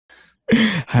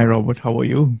Hi, Robert. How are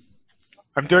you?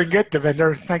 I'm doing good,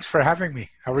 Devinder. Thanks for having me.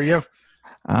 How are you?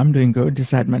 I'm doing good.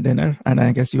 Just had my dinner, and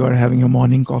I guess you are having your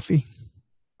morning coffee.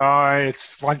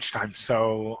 It's lunchtime,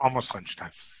 so almost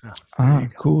lunchtime. So there you Ah, go.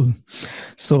 cool.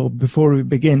 So before we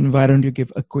begin, why don't you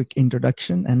give a quick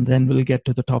introduction and then we'll get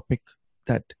to the topic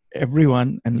that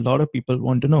everyone and a lot of people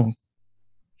want to know.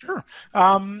 Sure.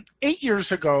 8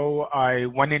 years ago, I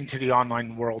went into the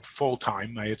online world full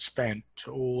time. I had spent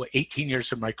 18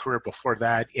 years of my career before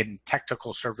that in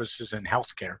technical services and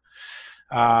healthcare.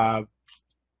 Uh,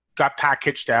 got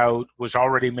packaged out, was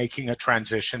already making a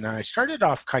transition, and I started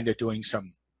off kind of doing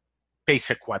some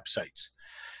basic websites.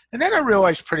 And then I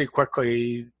realized pretty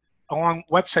quickly along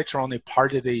websites are only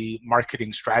part of the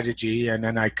marketing strategy. And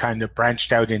then I kind of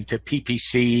branched out into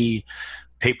PPC,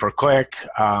 pay per click,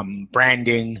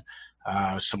 branding,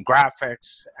 some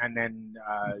graphics, and then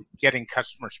getting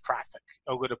customers traffic,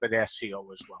 a little bit of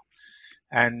SEO as well.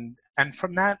 And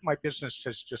from that, my business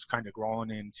has just kind of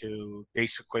grown into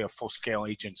basically a full scale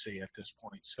agency at this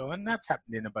point. So, and that's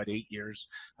happened in about 8 years.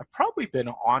 I've probably been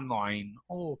online,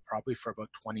 probably for about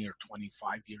 20 or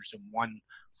 25 years in one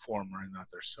form or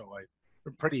another. So I've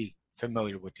been pretty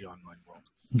familiar with the online world.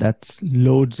 That's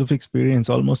loads of experience,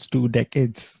 almost 2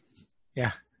 decades.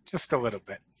 Yeah, just a little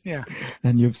bit. Yeah.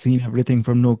 And you've seen everything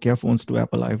from Nokia phones to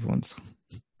Apple iPhones.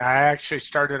 I actually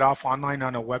started off online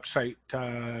on a website,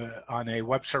 on a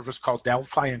web service called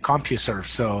Delphi and CompuServe.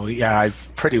 So yeah,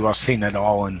 I've pretty well seen it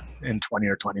all in 20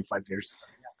 or 25 years.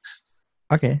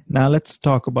 Okay, now let's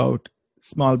talk about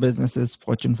small businesses,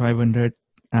 Fortune 500,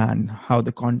 and how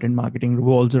the content marketing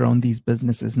revolves around these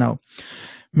businesses. Now,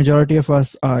 majority of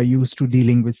us are used to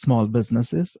dealing with small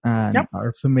businesses and Yep.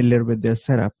 are familiar with their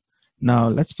setup. Now,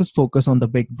 let's first focus on the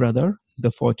big brother,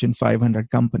 the Fortune 500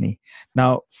 company.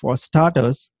 Now, for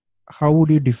starters, how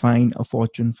would you define a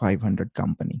Fortune 500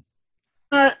 company?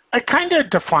 I kind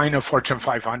of define a Fortune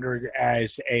 500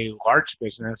 as a large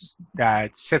business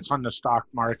that sits on the stock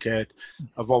market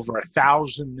of over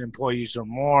 1,000 employees or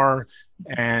more,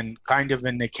 and kind of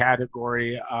in the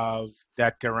category of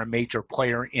that they're a major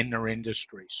player in their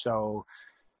industry. So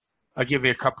I'll give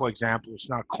you a couple examples,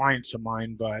 not clients of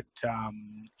mine, but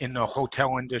in the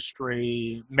hotel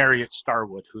industry, Marriott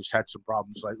Starwood, who's had some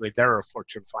problems lately, they're a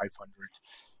Fortune 500.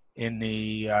 In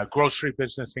the grocery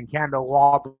business in Canada,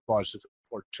 Loblaws is a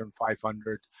Fortune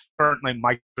 500. Certainly,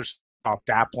 Microsoft,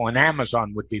 Apple, and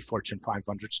Amazon would be Fortune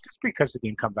 500s just because of the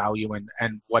income value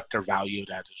and what they're valued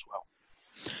at as well.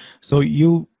 So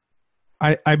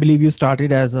I believe you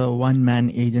started as a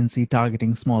one-man agency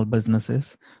targeting small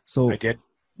businesses. I So did.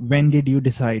 when did you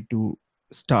decide to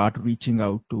start reaching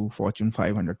out to Fortune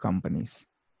 500 companies?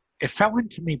 It fell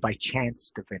into me by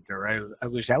chance, Devinder. I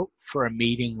was out for a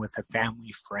meeting with a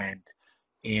family friend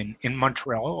in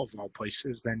Montreal, of all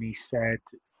places, and he said,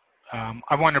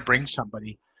 I want to bring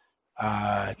somebody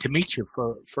to meet you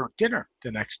for dinner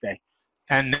the next day.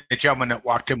 And the gentleman that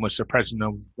walked in was the president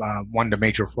of one of the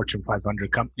major Fortune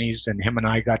 500 companies, and him and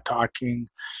I got talking,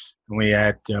 and we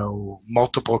had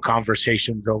multiple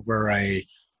conversations over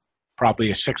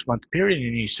probably a 6 month period.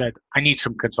 And he said, "I need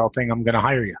some consulting. I'm going to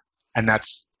hire you." And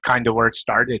that's kind of where it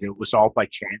started. It was all by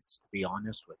chance, to be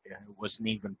honest with you. It wasn't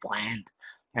even planned,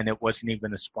 and it wasn't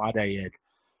even a spot I had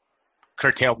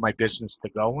curtailed my business to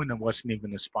go, and it wasn't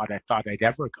even a spot I thought I'd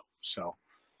ever go. So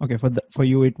Okay, for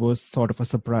you it was sort of a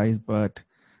surprise, but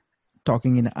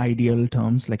talking in ideal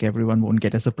terms, like everyone won't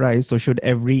get a surprise. So should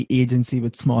every agency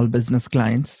with small business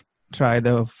clients try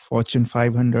the Fortune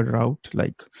 500 route,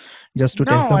 like just to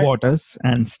test no, the waters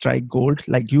and strike gold,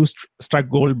 like you struck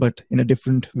gold, but in a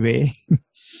different way?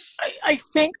 I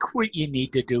think what you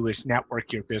need to do is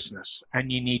network your business,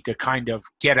 and you need to kind of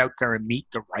get out there and meet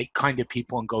the right kind of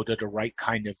people and go to the right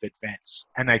kind of events.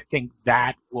 And I think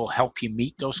that will help you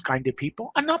meet those kind of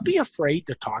people and not be afraid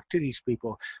to talk to these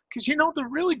people, because the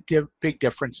really big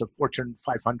difference of Fortune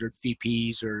 500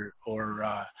 VPs or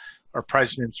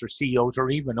presidents or CEOs or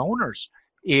even owners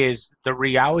is the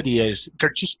reality is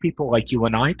they're just people like you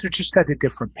and I. They're just at a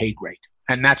different pay grade,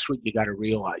 and that's what you got to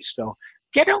realize. So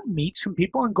get out and meet some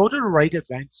people and go to the right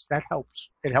events. That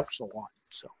helps. It helps a lot.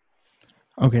 So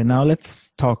Okay, now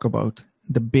let's talk about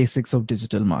the basics of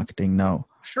digital marketing. Now,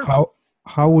 sure.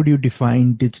 how would you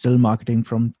define digital marketing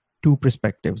from two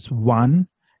perspectives? One,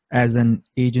 as an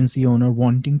agency owner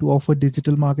wanting to offer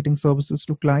digital marketing services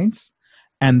to clients,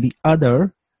 and the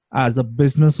other as a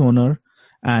business owner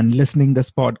and listening this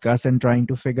podcast and trying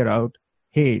to figure out,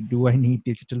 hey, do I need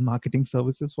digital marketing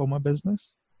services for my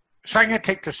business? So I'm going to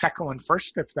take the second one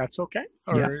first, if that's okay.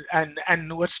 Yeah.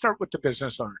 And let's start with the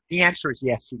business owner. The answer is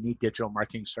yes. You need digital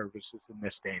marketing services in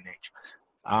this day and age.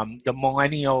 The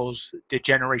millennials, the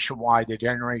Generation Y, the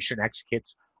Generation X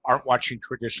kids aren't watching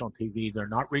traditional TV. They're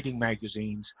not reading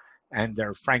magazines, and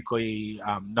they're frankly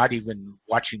not even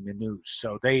watching the news.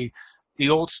 So the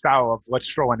old style of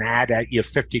let's throw an ad at you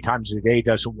 50 times a day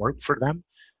doesn't work for them.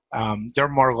 They're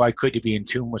more likely to be in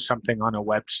tune with something on a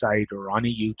website or on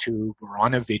a YouTube or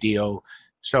on a video.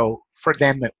 So for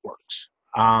them, it works.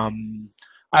 I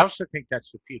also think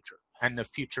that's the future, and the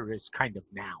future is kind of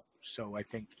now. So I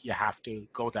think you have to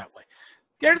go that way.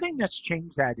 The other thing that's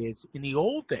changed that is in the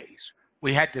old days,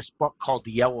 we had this book called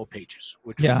the Yellow Pages,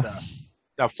 which was Yeah.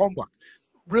 a phone book.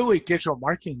 Really, digital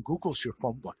marketing, Google's your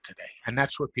phone book today. And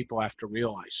that's what people have to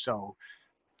realize. So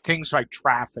things like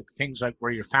traffic, things like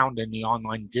where you're found in the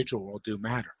online digital world do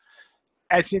matter.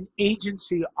 As an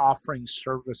agency offering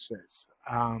services,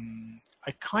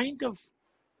 I kind of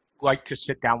like to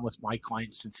sit down with my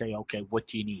clients and say, okay, what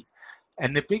do you need?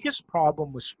 And the biggest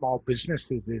problem with small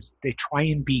businesses is they try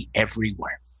and be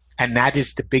everywhere. And that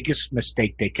is the biggest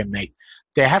mistake they can make.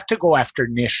 They have to go after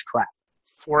niche traffic.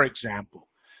 For example,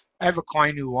 I have a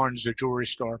client who owns a jewelry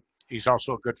store. He's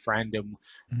also a good friend, and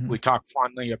we talk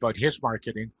fondly about his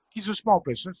marketing. He's a small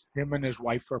business. Him and his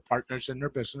wife are partners in their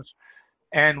business.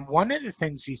 And one of the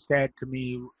things he said to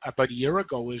me about a year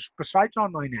ago is, besides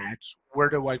online ads, where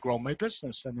do I grow my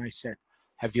business? And I said,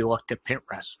 have you looked at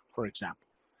Pinterest, for example?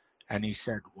 And he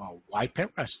said, well, why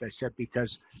Pinterest? I said,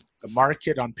 because the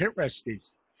market on Pinterest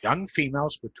is young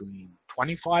females between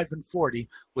 25 and 40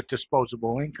 with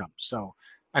disposable income. So,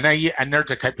 and they're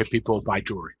the type of people who buy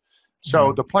jewelry.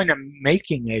 So the point I'm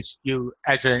making is, you,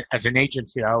 as an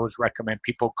agency, I always recommend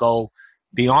people go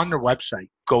beyond their website,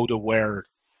 go to where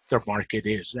their market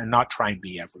is, and not try and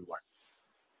be everywhere.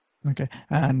 Okay.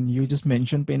 And you just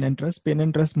mentioned Pinterest.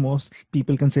 Pinterest, most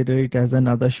people consider it as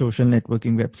another social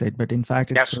networking website, but in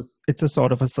fact, it's a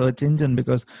sort of a search engine,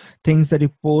 because things that you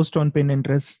post on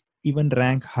Pinterest even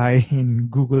rank high in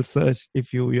Google search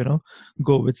if you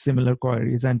go with similar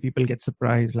queries, and people get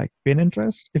surprised. Like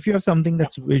Pinterest, if you have something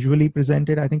that's visually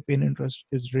presented, I think Pinterest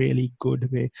is really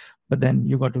good way, but then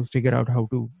you got to figure out how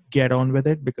to get on with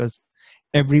it, because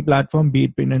every platform, be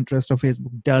it Pinterest or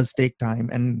Facebook, does take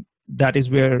time. And that is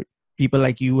where people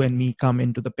like you and me come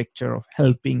into the picture of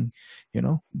helping,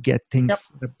 get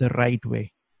things the right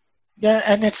way. Yeah,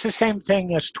 and it's the same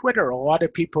thing as Twitter. A lot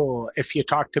of people, if you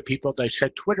talk to people, they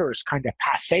said Twitter is kind of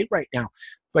passé right now.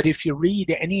 But if you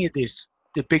read any of these,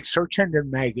 the big search engine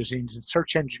magazines and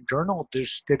Search Engine Journal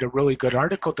just did a really good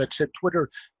article that said Twitter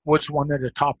was one of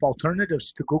the top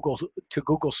alternatives to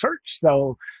Google search.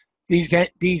 So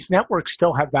these networks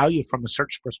still have value from a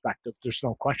search perspective. There's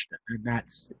no question, and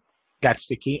that's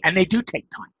the key. And they do take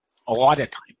time, a lot of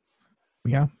time.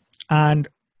 Yeah. And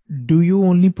do you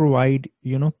only provide,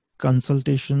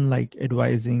 consultation, like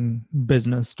advising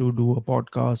business to do a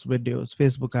podcast, videos,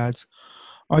 Facebook ads,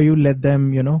 or you let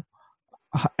them,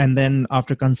 and then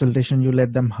after consultation, you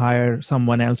let them hire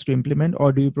someone else to implement?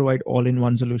 Or do you provide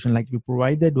all-in-one solution, like you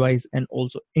provide the advice and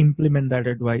also implement that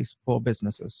advice for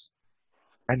businesses?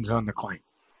 Depends on the client,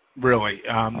 really.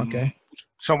 Okay.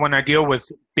 So when I deal with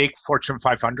big Fortune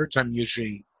 500s, I'm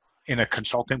usually in a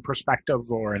consulting perspective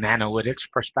or an analytics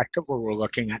perspective, where we're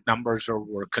looking at numbers or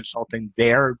we're consulting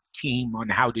their team on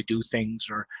how to do things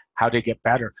or how to get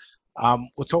better.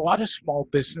 With a lot of small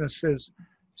businesses,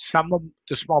 some of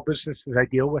the small businesses I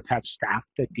deal with have staff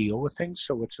that deal with things.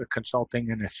 So it's a consulting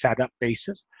and a setup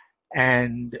basis.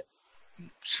 And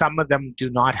some of them do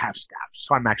not have staff.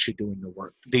 So I'm actually doing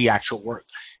the actual work.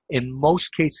 In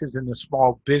most cases in the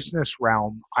small business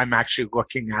realm, I'm actually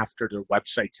looking after their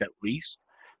websites at least.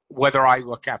 Whether I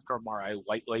look after them or I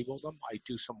white label them, I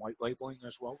do some white labeling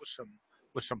as well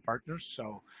with some partners.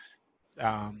 So,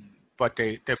 but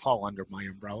they fall under my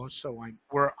umbrella. So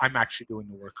I'm actually doing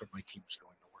the work, or my team's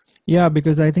doing the work. Yeah,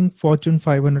 because I think Fortune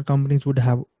 500 companies would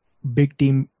have big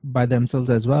team by themselves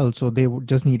as well. So they would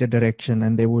just need a direction,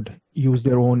 and they would use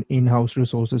their own in-house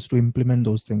resources to implement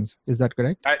those things. Is that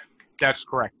correct? That's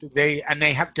correct. They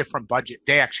have different budget.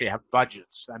 They actually have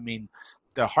budgets. I mean,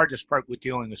 the hardest part with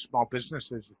dealing with small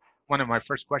businesses, one of my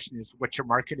first questions is, what's your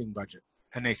marketing budget?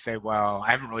 And they say, well,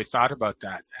 I haven't really thought about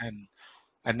that.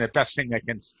 And the best thing I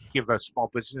can give a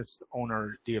small business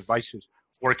owner the advice is,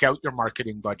 work out your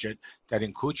marketing budget. That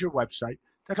includes your website.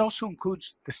 That also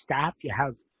includes the staff you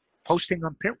have posting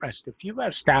on Pinterest. If you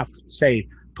have staff, say,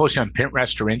 posting on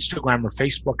Pinterest or Instagram or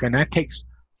Facebook, and that takes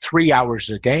 3 hours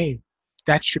a day,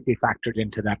 that should be factored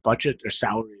into that budget, their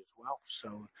salary as well.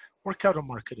 So work out a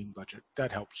marketing budget.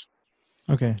 That helps.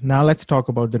 Okay. Now let's talk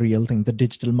about the real thing, the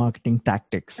digital marketing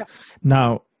tactics. Yeah.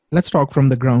 Now let's talk from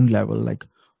the ground level. Like,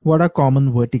 what are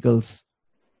common verticals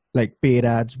like paid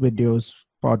ads, videos,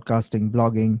 podcasting,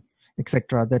 blogging,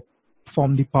 etc., that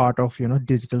form the part of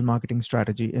digital marketing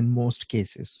strategy in most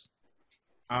cases?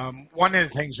 One of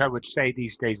the things I would say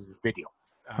these days is video.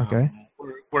 Okay.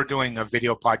 We're doing a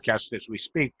video podcast as we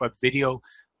speak, but video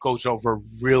goes over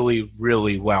really,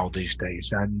 really well these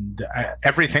days. And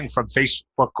everything from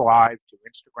Facebook Live to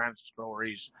Instagram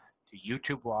Stories to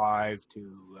YouTube Live to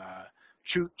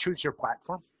choose your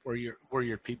platform where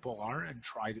your people are and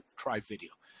try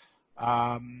video.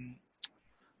 I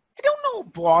don't know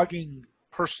blogging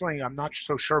personally. I'm not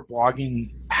so sure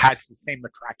blogging has the same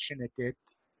attraction it did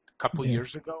couple Yeah.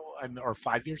 years ago or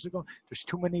 5 years ago. There's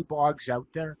too many blogs out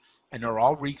there and they're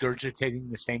all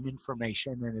regurgitating the same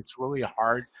information, and it's really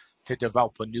hard to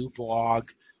develop a new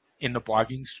blog in the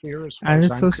blogging sphere as far And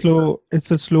as it's I'm a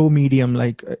concerned. slow medium.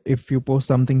 Like if you post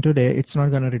something today, it's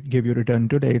not gonna give you return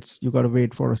today. It's you gotta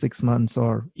wait for 6 months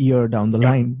or year down the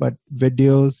Yeah, line. But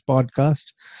videos,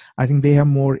 podcast, I think they have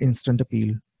more instant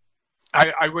appeal.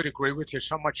 I would agree with you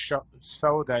so much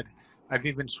so that I've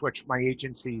even switched my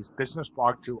agency's business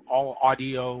blog to all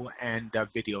audio and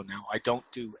video now. I don't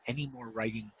do any more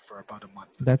writing for about a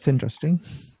month. That's interesting.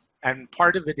 And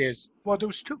part of it is, well,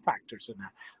 there's two factors in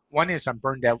that. One is I'm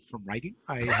burned out from writing.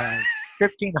 I have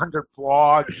 1,500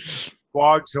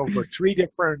 blogs over 3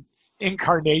 different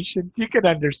incarnations. You can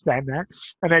understand that.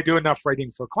 And I do enough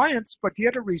writing for clients. But the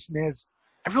other reason is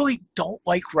I really don't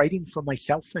like writing for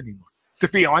myself anymore, to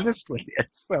be honest with you.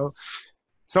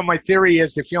 So my theory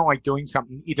is if you don't like doing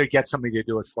something, either get somebody to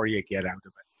do it for you, get out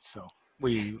of it. So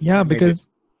we Yeah, made it. because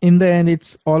in the end,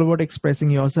 it's all about expressing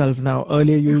yourself. Now,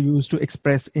 earlier you used to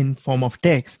express in form of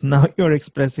text. Now you're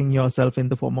expressing yourself in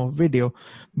the form of video.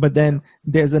 But then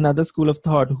there's another school of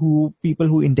thought who people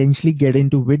who intentionally get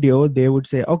into video, they would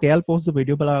say, okay, I'll post the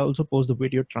video, but I'll also post the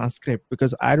video transcript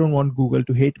because I don't want Google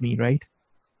to hate me, right?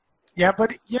 Yeah,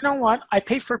 but you know what? I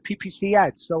pay for PPC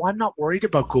ads, so I'm not worried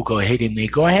about Google hating me.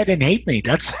 Go ahead and hate me.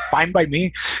 That's fine by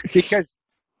me because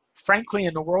frankly,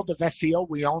 in the world of SEO,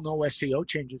 we all know SEO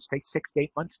changes take 6 to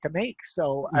 8 months to make.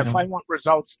 So if Yeah. I want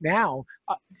results now,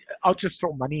 I'll just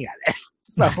throw money at it.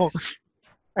 So,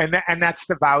 and that's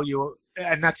the value,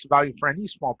 and that's the value for any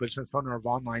small business owner of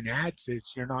online ads.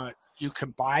 Is you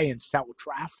can buy and sell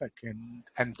traffic,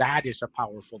 and that is a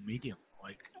powerful medium.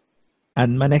 Like,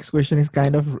 And my next question is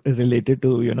kind of related to,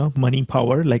 money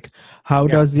power. Like, how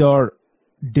yeah, does your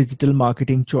digital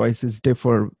marketing choices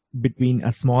differ between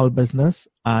a small business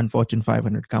and Fortune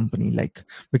 500 company? Like,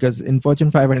 because in Fortune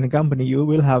 500 company, you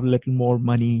will have a little more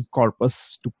money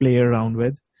corpus to play around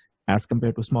with as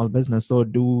compared to small business. So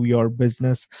do your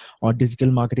business or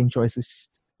digital marketing choices,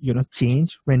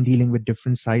 change when dealing with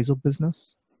different size of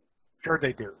business? sure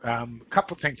they do. A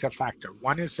couple things that factor.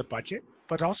 One is the budget,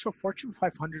 but also Fortune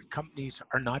 500 companies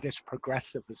are not as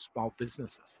progressive as small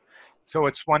businesses. So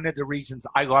it's one of the reasons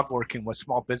I love working with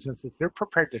small businesses. They're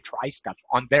prepared to try stuff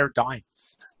on their dime.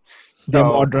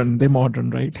 So They're modern,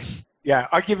 right? yeah,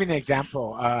 I'll give you an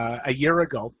example. A year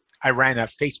ago, I ran a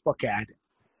Facebook ad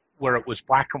where it was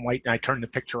black and white, and I turned the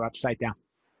picture upside down.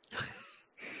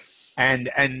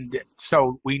 And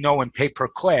so we know in pay per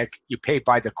click, you pay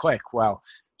by the click. Well,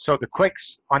 so the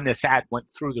clicks on this ad went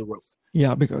through the roof.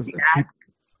 Yeah, because The ad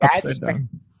upside spend down.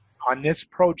 on this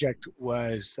project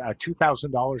was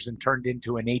 $2,000 and turned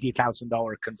into an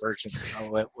 $80,000 conversion.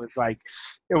 So it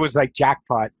was like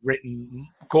jackpot written,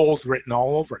 gold written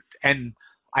all over it. And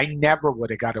I never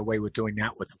would have got away with doing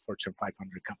that with a Fortune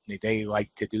 500 company. They like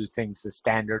to do things the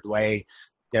standard way.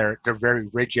 They're very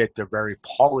rigid. They're very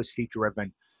policy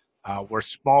driven. Where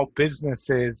small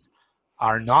businesses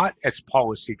are not as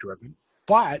policy driven,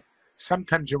 but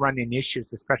sometimes you run into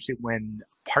issues, especially when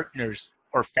partners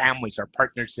or families are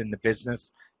partners in the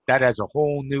business. That has a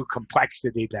whole new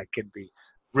complexity that can be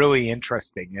really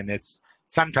interesting. And it's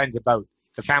sometimes about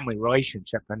the family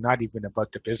relationship and not even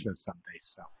about the business some days.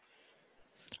 So,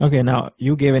 Okay, now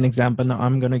you gave an example. Now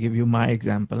I'm going to give you my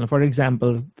example. Now, for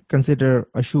example, consider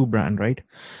a shoe brand, right?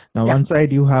 Now, yeah, one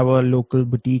side you have a local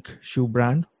boutique shoe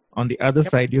brand. On the other yep,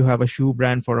 side, you have a shoe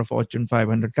brand for a Fortune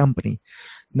 500 company.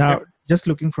 Now, yep. just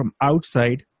looking from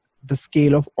outside, the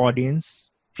scale of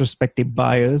audience, prospective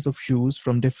buyers of shoes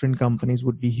from different companies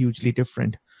would be hugely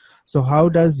different. So, how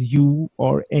does you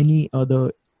or any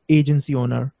other agency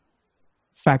owner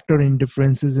factor in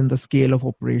differences in the scale of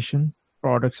operation,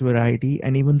 products variety,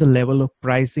 and even the level of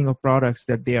pricing of products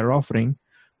that they are offering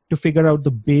to figure out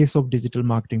the base of digital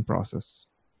marketing process?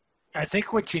 I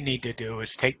think what you need to do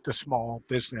is take the small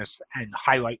business and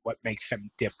highlight what makes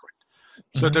them different.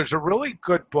 So Mhm. there's a really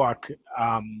good book,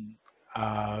 and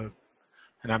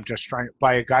I'm just trying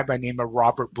by a guy by the name of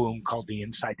Robert Bloom called The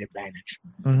Inside Advantage.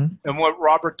 Mhm. And what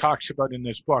Robert talks about in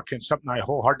this book, and something I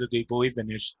wholeheartedly believe in,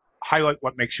 is highlight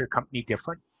what makes your company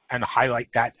different and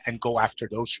highlight that and go after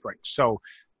those strengths. So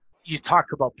you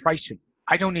talk about pricing.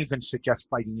 I don't even suggest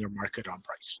fighting your market on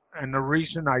price. And the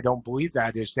reason I don't believe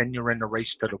that is then you're in a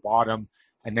race to the bottom,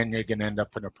 and then you're going to end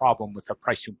up in a problem with the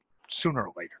pricing sooner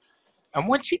or later. And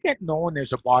once you get known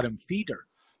as a bottom feeder,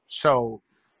 so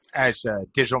as a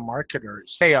digital marketer,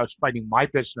 say I was fighting my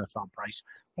business on price,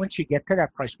 once you get to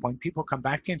that price point, people come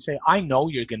back and say, I know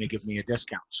you're going to give me a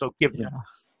discount, so give me one.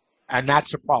 And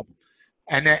that's a problem.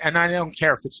 And I don't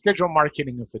care if it's digital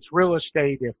marketing, if it's real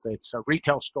estate, if it's a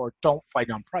retail store, don't fight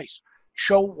on price.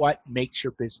 Show what makes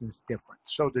your business different.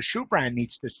 So the shoe brand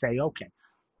needs to say, okay,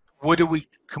 what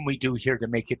can we do here to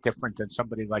make it different than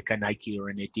somebody like a Nike or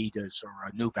an Adidas or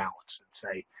a New Balance, and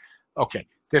say, okay,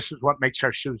 this is what makes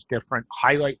our shoes different.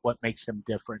 Highlight what makes them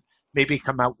different. Maybe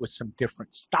come out with some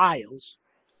different styles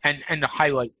and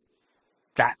highlight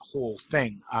that whole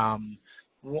thing. I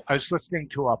was listening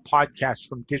to a podcast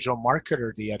from Digital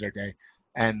Marketer the other day,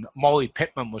 and Molly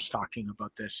Pittman was talking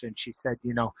about this, and she said,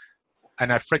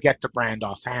 and I forget the brand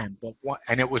offhand,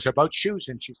 and it was about shoes,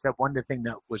 and she said one of the things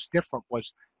that was different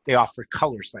was they offered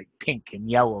colors like pink and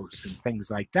yellows and things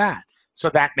like that. So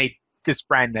that made this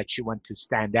brand that she went to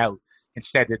stand out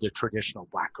instead of the traditional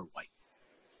black or white.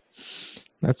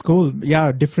 That's cool.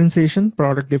 Yeah, differentiation,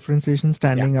 product differentiation,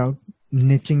 standing out,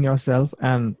 niching yourself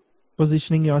and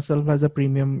positioning yourself as a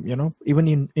premium,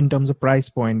 even in terms of price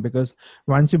point, because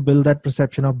once you build that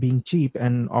perception of being cheap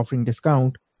and offering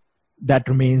discount, that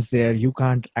remains there. You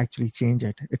can't actually change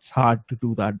it. It's hard to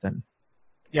do that then.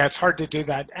 Yeah, it's hard to do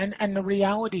that. And the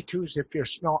reality too is if you're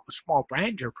a small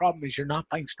brand, your problem is you're not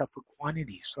buying stuff for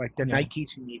quantities. Like the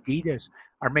Nikes and the Adidas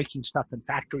are making stuff in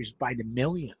factories by the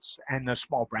millions, and the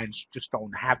small brands just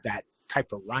don't have that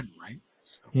type of run, right?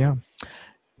 So. Yeah.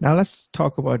 Now let's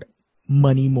talk about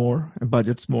money more,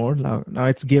 budgets more. Now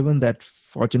it's given that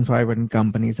Fortune 500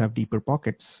 companies have deeper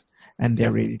pockets and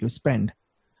they're ready to spend.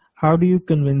 How do you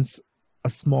convince a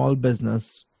small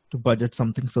business to budget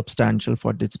something substantial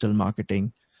for digital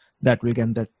marketing that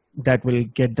will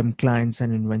get them clients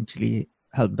and eventually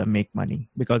help them make money?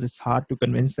 Because it's hard to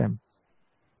convince them.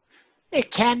 It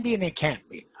can be and it can't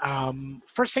be.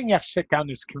 First thing you have to sit down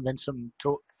is convince them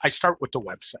I start with the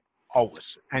website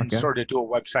always and sort of do a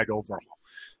website overhaul.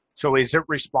 So is it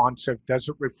responsive? Does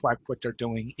it reflect what they're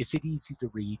doing? Is it easy to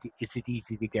read? Is it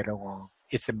easy to get along?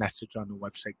 Is the message on the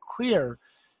website clear?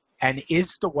 And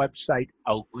is the website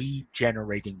a lead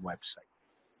generating website?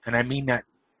 And I mean that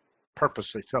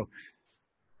purposely. So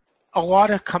a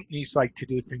lot of companies like to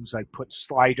do things like put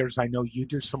sliders. I know you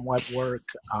do some web work.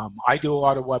 I do a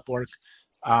lot of web work.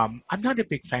 I'm not a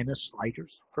big fan of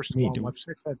sliders, first of all, on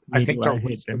websites. I think they're a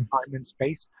waste of time and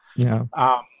space. Yeah.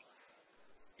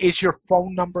 Is your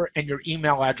phone number and your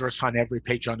email address on every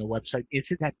page on the website? Is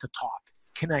it at the top?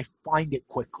 Can I find it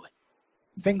quickly?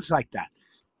 Things like that.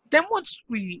 Then once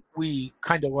we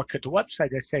kind of look at the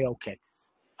website, I say, okay,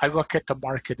 I look at the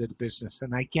market of the business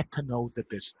and I get to know the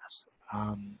business.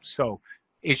 So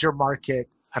is your market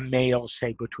a male,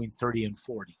 say, between 30 and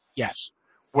 40? Yes.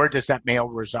 Where does that male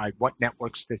reside? What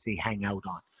networks does he hang out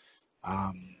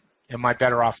on? Am I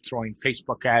better off throwing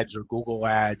Facebook ads or Google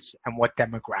ads? And what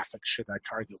demographics should I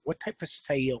target? What type of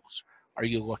sales are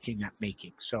you looking at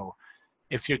making? So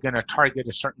if you're going to target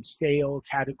a certain sale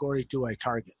category, do I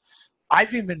target?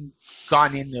 I've even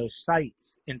gone in those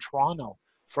sites in Toronto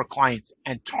for clients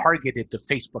and targeted the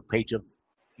Facebook page of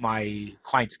my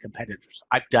clients' competitors.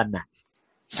 I've done that.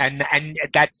 And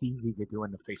that's easy to do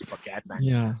in the Facebook ad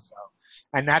manager. Yeah. So,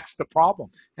 and that's the problem.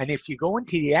 And if you go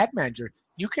into the ad manager,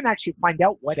 you can actually find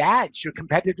out what ads your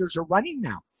competitors are running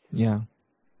now. Yeah.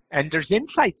 And there's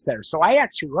insights there. So I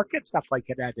actually look at stuff like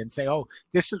that and say, oh,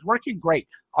 this is working great.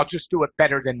 I'll just do it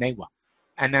better than they will.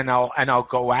 And then I'll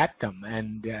go at them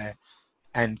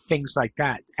and things like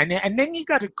that. And then you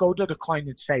got to go to the client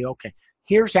and say, okay,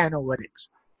 here's analytics.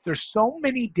 There's so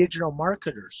many digital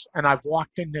marketers, and I've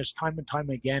walked in this time and time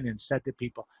again and said to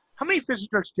people, how many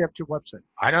visitors do you have to your website?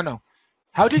 I don't know.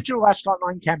 How did your last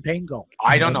online campaign go?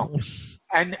 I don't know.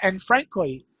 And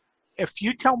frankly, if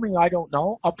you tell me I don't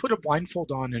know, I'll put a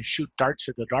blindfold on and shoot darts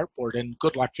at the dartboard, and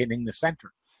good luck hitting the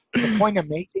center. The point I'm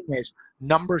making is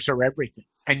numbers are everything,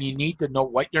 and you need to know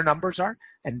what your numbers are,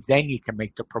 and then you can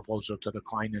make the proposal to the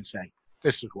client and say,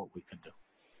 this is what we can do.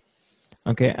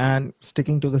 Okay, and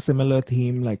sticking to the similar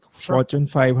theme, like Fortune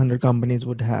 500 companies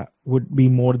would be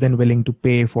more than willing to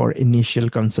pay for initial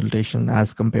consultation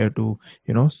as compared to,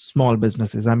 small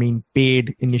businesses. I mean,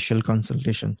 paid initial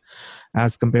consultation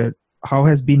as compared. How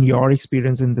has been your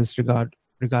experience in this regard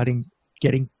regarding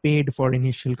getting paid for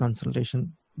initial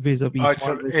consultation vis-a-vis?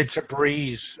 It's a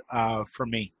breeze for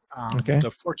me. Okay.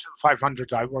 The Fortune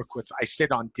 500 I work with, I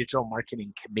sit on digital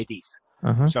marketing committees.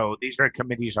 Uh-huh. So these are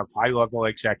committees of high-level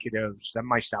executives and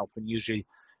myself, and usually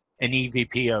an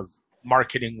EVP of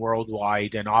marketing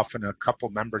worldwide, and often a couple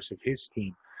members of his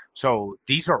team. So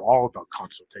these are all about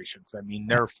consultations. I mean,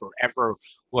 they're forever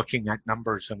looking at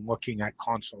numbers and looking at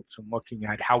consults and looking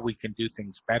at how we can do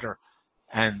things better.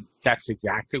 And that's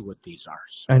exactly what these are.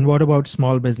 And So what about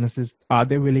small businesses? Are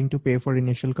they willing to pay for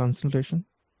initial consultation?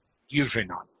 usually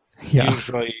not. Yeah.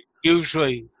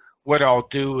 Usually what I'll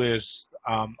do is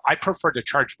I prefer to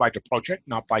charge by the project,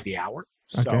 not by the hour.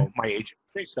 Okay. So my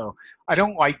agency. So I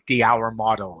don't like the hour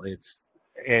model.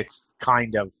 It's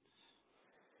kind of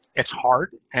it's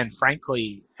hard. And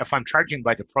frankly, if I'm charging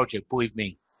by the project, believe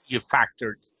me, you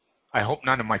factored. I hope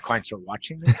none of my clients are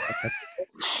watching this, but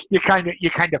that's you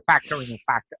kind of factor in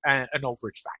an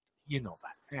overage factor. You know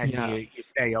that, and Yeah. you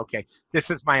say, okay,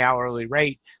 this is my hourly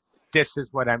rate. This is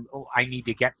what I need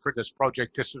to get for this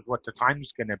project. This is what the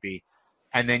time's going to be,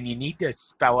 and then you need to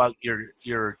spell out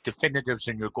your definitives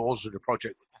and your goals of the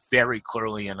project very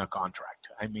clearly in a contract.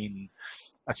 I mean,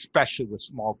 especially with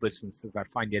small businesses, I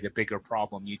find it a bigger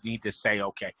problem. You need to say,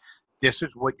 okay, this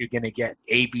is what you're going to get,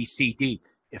 A, B, C, D.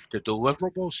 If the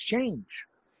deliverables change,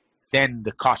 then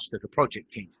the cost of the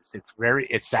project changes.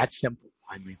 It's that simple.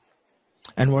 I mean,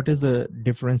 And what is the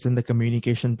difference in the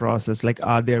communication process? Like,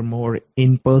 are there more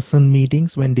in-person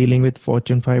meetings when dealing with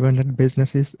Fortune 500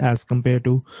 businesses as compared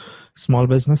to small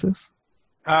businesses?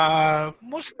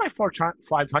 most of my Fortune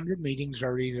 500 meetings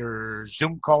are either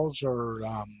Zoom calls or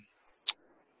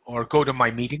go to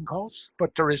my meeting calls,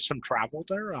 but there is some travel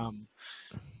there.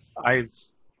 I've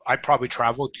I probably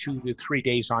traveled 2 to 3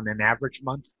 days on an average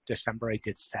month. December I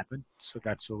did 7, so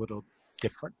that's a little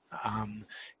different.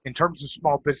 In terms of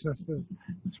small businesses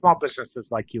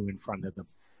like you in front of them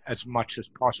as much as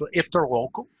possible. If they're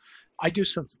local, I do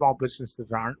some small businesses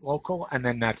that aren't local, and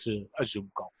then that's a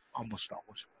Zoom call almost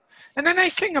always. And the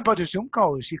nice thing about a Zoom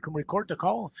call is you can record the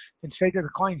call and say to the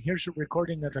client, here's a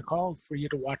recording of the call for you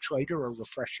to watch later or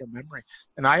refresh your memory.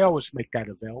 And I always make that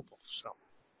available. So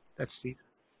that's the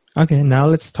Okay, now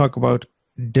let's talk about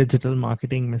digital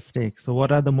marketing mistakes. So,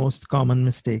 what are the most common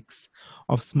mistakes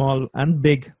of small and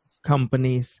big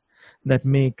companies that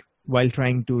make while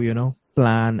trying to,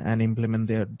 plan and implement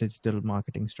their digital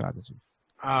marketing strategy?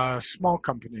 small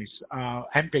companies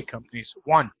and big companies.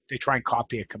 One, they try and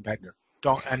copy a competitor,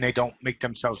 they don't make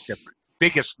themselves different.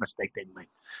 Biggest mistake they make.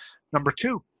 Number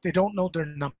two, they don't know their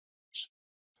numbers.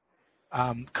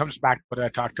 Comes back to what I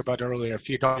talked about earlier. If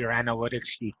you don't know your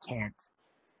analytics, you can't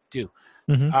do.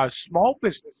 Mm-hmm. Small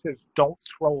businesses don't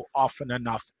throw often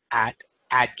enough at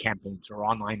ad campaigns or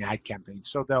online ad campaigns.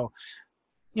 So they'll,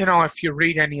 if you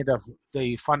read any of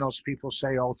the funnels, people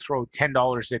say, "Oh, throw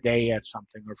 $10 a day at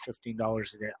something or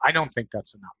 $15 a day." I don't think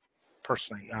that's enough,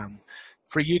 personally.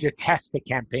 For you to test the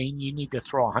campaign, you need to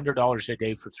throw $100 a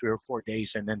day for 3 or 4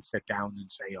 days, and then sit down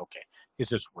and say, "Okay, is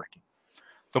this working?"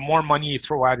 The more money you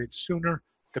throw at it sooner,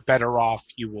 the better off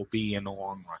you will be in the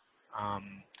long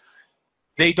run.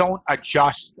 They don't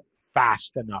adjust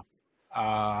fast enough,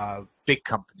 big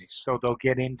companies. So they'll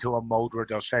get into a mode where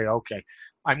they'll say, okay,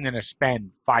 I'm going to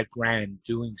spend $5,000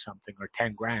 doing something or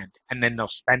 10 grand, and then they'll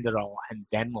spend it all and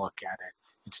then look at it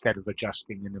instead of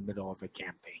adjusting in the middle of a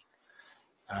campaign.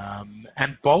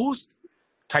 And both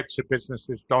types of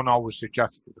businesses don't always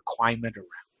adjust to the climate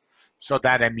around. So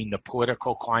that, I mean, the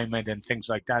political climate and things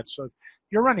like that. So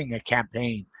you're running a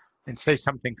campaign and say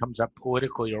something comes up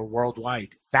politically or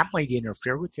worldwide, that might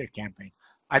interfere with your campaign.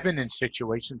 I've been in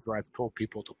situations where I've told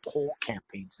people to pull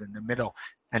campaigns in the middle,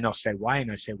 and they'll say, why?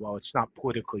 And I say, well, it's not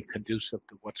politically conducive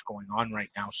to what's going on right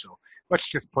now, so let's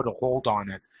just put a hold on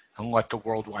it and let the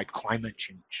worldwide climate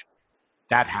change.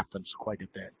 That happens quite a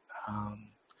bit.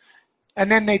 And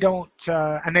then they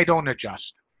don't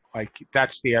adjust. Like,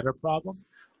 that's the other problem.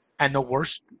 And the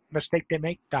worst mistake they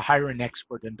make, they hire an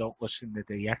expert and don't listen to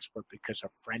the expert because a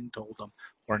friend told them,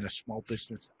 or in a small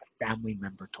business, a family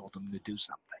member told them to do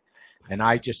something. And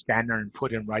I just stand there and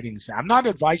put in writing and say, I'm not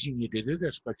advising you to do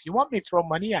this, but if you want me to throw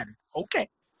money at it, okay.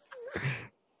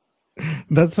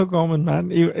 That's so common,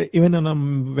 man. Even on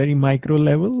a very micro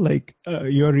level, like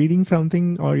you're reading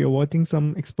something or you're watching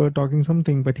some expert talking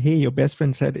something, but hey, your best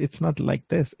friend said it's not like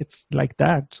this, it's like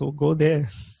that. So go there.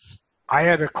 I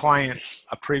had a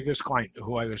previous client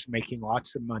who I was making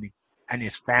lots of money, and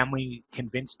his family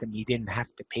convinced him he didn't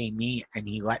have to pay me, and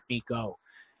he let me go.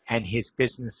 And his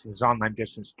online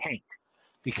business tanked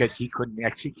because he couldn't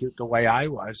execute the way I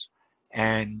was.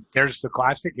 And there's the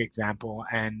classic example.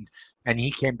 And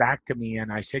he came back to me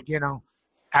and I said,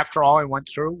 after all I went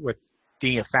through with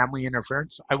the family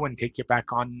interference, I wouldn't take you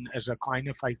back on as a client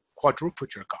if I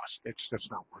quadrupled your cost. It's just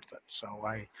not worth it. So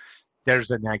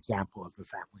there's an example of the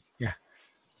family. Yeah.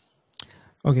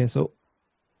 Okay, so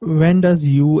when does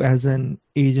you as an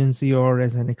agency or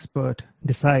as an expert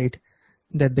decide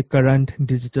that the current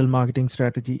digital marketing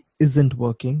strategy isn't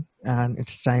working and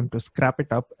it's time to scrap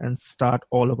it up and start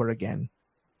all over again?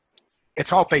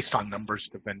 It's all based on numbers,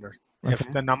 Devinder. If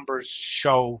Okay. the numbers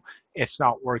show it's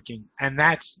not working, and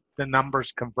that's the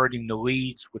numbers converting the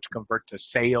leads, which convert to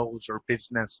sales or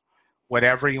business,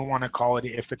 whatever you want to call it.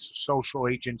 If it's a social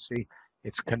agency,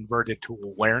 it's converted to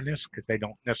awareness because they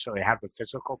don't necessarily have a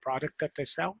physical product that they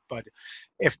sell. But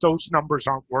if those numbers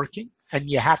aren't working, and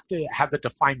you have to have a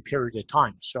defined period of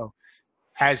time. So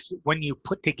as when you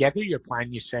put together your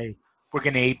plan, you say, we're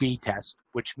going to A/B test,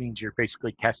 which means you're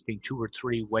basically testing 2 or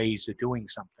 3 ways of doing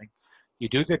something. You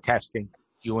do the testing,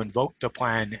 you invoke the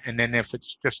plan, and then if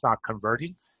it's just not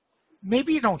converting,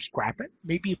 maybe you don't scrap it.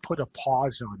 Maybe you put a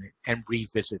pause on it and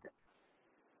revisit it.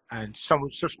 And so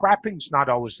scrapping is not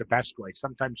always the best way.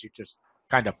 Sometimes you just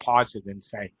kind of pause it and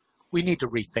say, we need to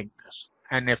rethink this.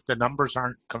 And if the numbers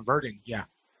aren't converting, yeah,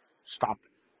 stop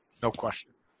it. No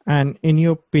question. And in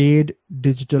your paid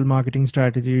digital marketing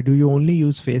strategy, do you only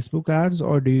use Facebook ads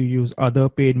or do you use other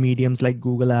paid mediums like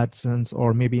Google AdSense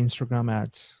or maybe Instagram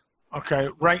ads? Okay,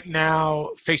 right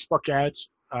now, Facebook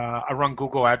ads. I run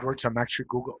Google AdWords. I'm actually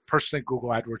personally Google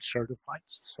AdWords certified,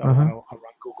 so Uh-huh. I'll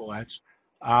run Google ads.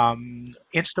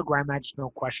 Instagram ads, no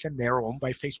question, they're owned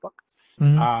by Facebook.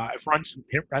 Mhm. I've run some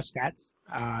Pinterest ads.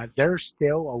 They're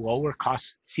still a lower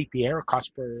cost CPA or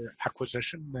cost per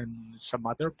acquisition than some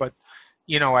other, but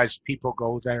as people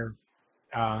go there,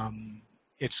 um,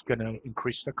 it's going to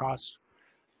increase the cost.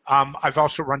 I've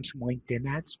also run some LinkedIn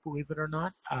ads, believe it or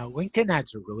not. LinkedIn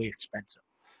ads are really expensive,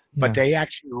 but Yeah. they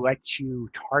actually let you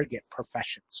target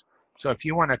professions. So if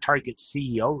you want to target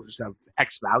CEOs of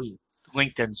X value,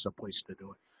 LinkedIn's the place to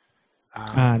do it.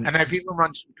 And And I've even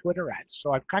run some Twitter ads,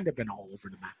 so I've kind of been all over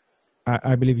the map.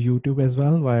 I believe YouTube as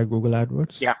well via Google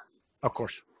AdWords. Yeah, of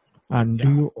course. And do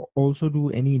Yeah. you also do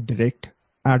any direct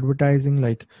advertising?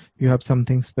 Like you have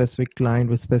something specific client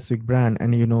with specific brand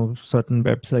and certain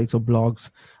websites or blogs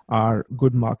are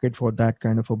good market for that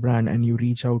kind of a brand and you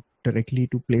reach out directly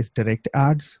to place direct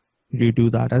ads. Do you do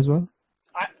that as well?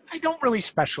 I don't really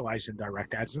specialize in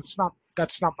direct ads.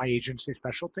 That's not my agency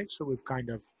specialty, so we've kind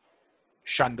of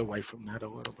shunned away from that a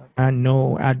little bit. And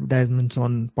no advertisements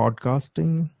on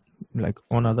podcasting, like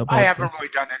on other podcasts?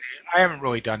 I haven't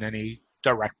really done any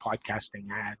direct podcasting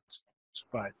ads,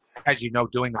 but as you know,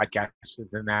 doing podcasts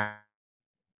is an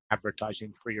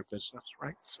advertising for your business,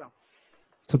 right? So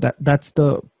So that's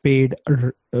the paid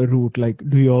route. Like,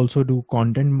 do you also do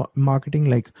content marketing?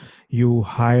 Like, you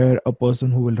hire a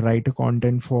person who will write a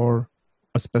content for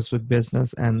a specific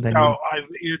business, and then you. I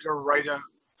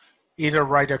either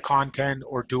write a content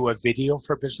or do a video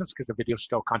for business because the video is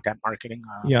still content marketing.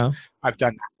 Yeah. I've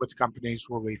done that with companies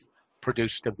where we've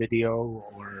produced a video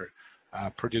or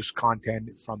produced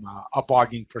content from a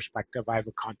blogging perspective. I have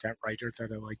a content writer that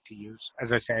I like to use.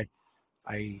 As I say,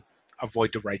 I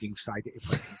avoid the writing side if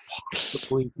I can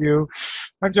possibly do.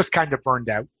 I'm just kind of burned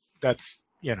out. That's.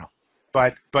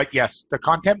 But yes, but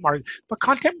content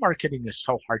marketing is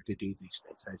so hard to do these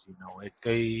days, as you know.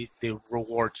 The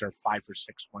rewards are 5 or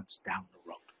 6 months down the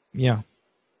road. Yeah.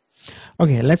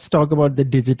 Okay. Let's talk about the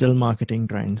digital marketing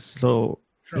trends. So,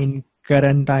 Sure. in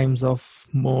current times of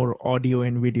more audio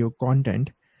and video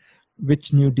content,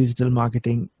 which new digital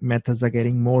marketing methods are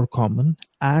getting more common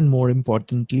and, more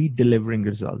importantly, delivering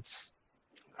results?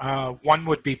 One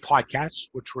would be podcasts,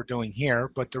 which we're doing here.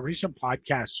 But the reason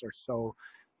podcasts are so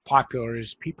popular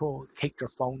is people take their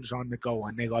phones on the go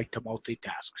and they like to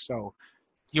multitask. So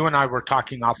you and I were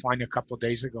talking offline a couple of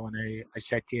days ago, and I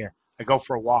said to you, I go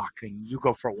for a walk, and you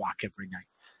go for a walk every night.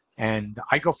 And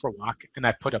I go for a walk, and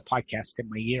I put a podcast in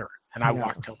my ear, and I Yeah.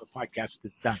 walk till the podcast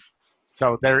is done.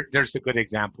 So there's a good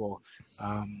example.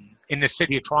 In the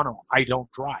city of Toronto, I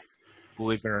don't drive,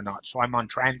 believe it or not. So I'm on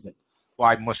transit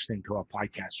while I'm listening to a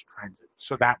podcast transit.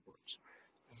 So that works.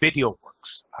 Video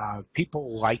works.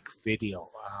 People like video.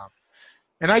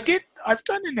 And I've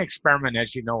done an experiment,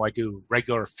 as you know, I do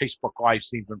regular Facebook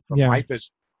Lives even from Yeah. my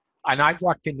business. And I've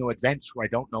walked into events where I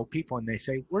don't know people and they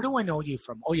say, where do I know you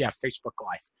from? Oh yeah, Facebook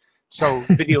Live. So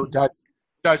video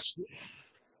does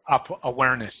up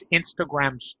awareness.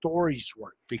 Instagram stories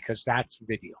work because that's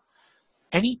video.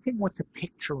 Anything with a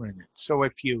picture in it. So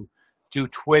if you do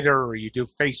Twitter or you do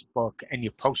Facebook and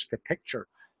you post a picture,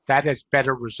 that has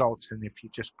better results than if you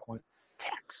just point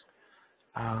text.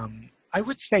 I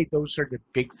would say those are the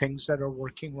big things that are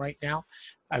working right now.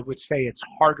 I would say it's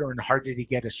harder and harder to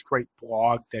get a straight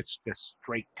blog that's just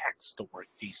straight text to work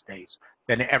these days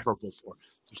than ever before.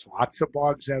 There's lots of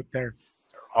blogs out there.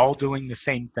 They're all doing the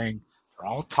same thing. They're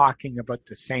all talking about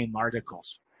the same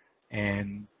articles.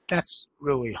 And that's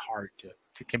really hard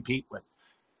to compete with.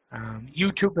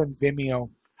 YouTube and Vimeo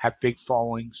have big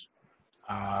followings.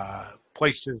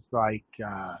 Places like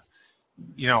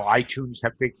iTunes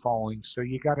have big followings, so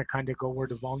you got to kind of go where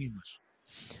the volume is.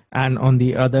 And on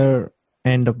the other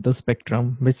end of the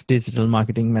spectrum, which digital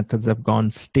marketing methods have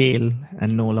gone stale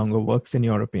and no longer works in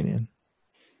your opinion?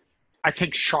 I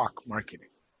think shock marketing.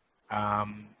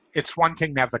 It's one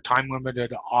thing to have a time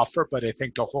limited offer, but I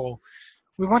think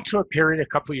we went through a period a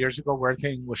couple of years ago where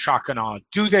everything was shock and awe.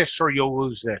 Do this or you'll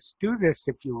lose this. Do this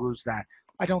if you lose that.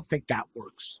 I don't think that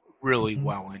works really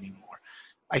well anymore.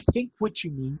 I think what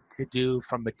you need to do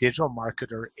from a digital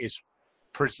marketer is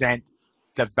present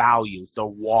the value, the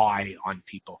why on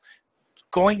people.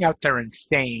 Going out there and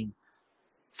saying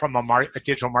from a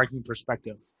digital marketing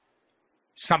perspective,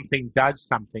 something does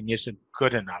something isn't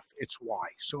good enough. It's why.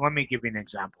 So let me give you an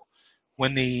example.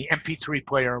 When the MP3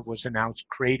 player was announced,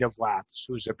 Creative Labs,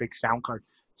 who's a big sound card,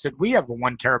 said, we have a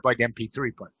 1 terabyte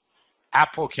MP3 player.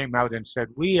 Apple came out and said,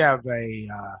 we have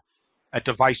a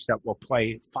device that will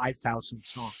play 5,000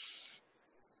 songs.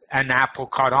 And Apple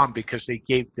caught on because they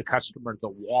gave the customer the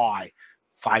why,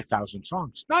 5,000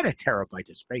 songs, not a terabyte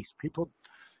of space. People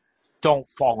don't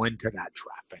fall into that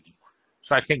trap anymore.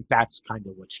 So I think that's kind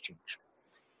of what's changed.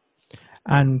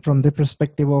 And from the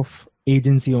perspective of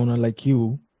agency owner like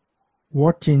you,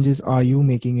 what changes are you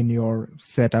making in your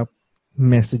setup,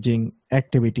 messaging,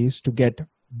 activities to get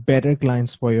better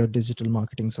clients for your digital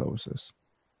marketing services?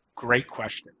 Great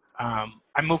question. I'm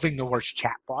moving towards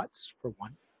chatbots, for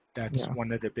one. That's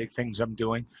one of the big things I'm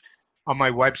doing. On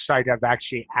my website, I've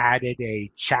actually added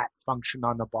a chat function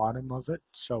on the bottom of it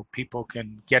so people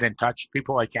can get in touch.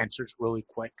 People like answers really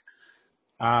quick.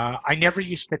 I never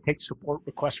used to take support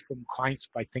requests from clients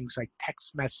by things like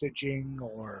text messaging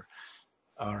or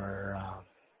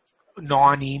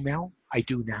non-email. I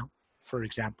do now. For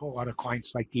example, a lot of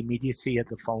clients like the immediacy of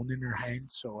the phone in their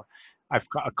hands, so I've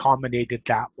accommodated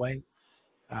that way.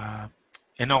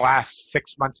 In the last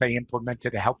 6 months, I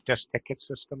implemented a help desk ticket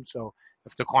system. So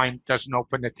if the client doesn't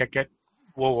open the ticket,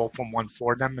 we'll open one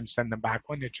for them and send them back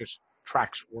one. It just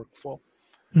tracks workflow.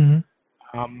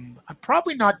 I'm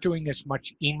probably not doing as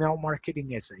much email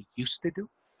marketing as I used to do.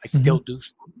 I still do,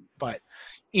 but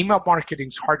email marketing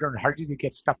is harder and harder to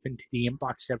get stuff into the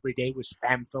inbox every day with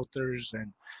spam filters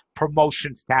and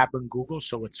promotions tab in Google,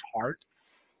 so it's hard.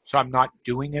 So I'm not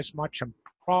doing as much. I'm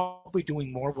probably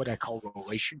doing more what I call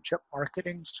relationship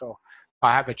marketing. So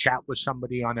I'll have a chat with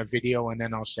somebody on a video, and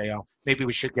then I'll say, oh, maybe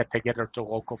we should get together to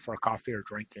local for a coffee or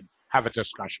drink and have a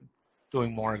discussion.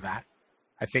 Doing more of that.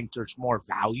 I think there's more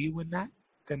value in that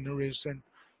than there is in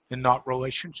not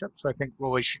relationships. So I think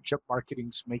relationship marketing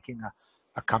is making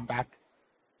a comeback.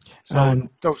 So and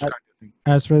those kind of things.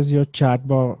 As far as your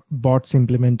bots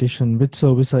implementation, which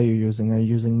service are you using? Are you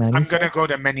using ManyChat? I'm going to go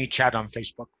to ManyChat on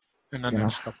Facebook in the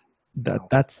next couple.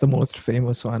 That's the most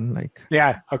famous one.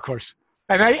 Yeah, of course.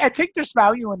 And I think there's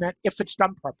value in that if it's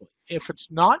done properly. If it's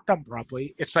not done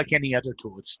properly, it's like any other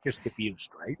tool. It's just abused,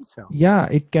 right? So yeah,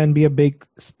 it can be a big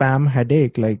spam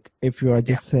headache. Like if you are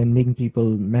just sending people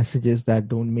messages that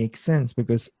don't make sense,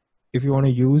 because if you want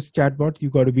to use chatbot, you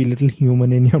got to be a little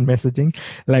human in your messaging.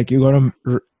 Like you got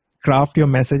to craft your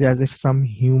message as if some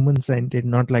human sent it,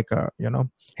 not like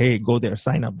hey, go there,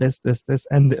 sign up, this,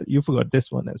 and you forgot this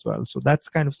one as well. So that's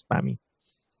kind of spammy.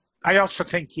 I also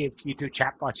think if you do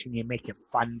chatbots and you make it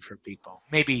fun for people,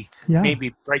 maybe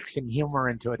break some humor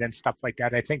into it and stuff like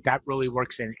that, I think that really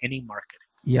works in any marketing.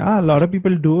 Yeah, a lot of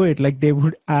people do it. Like they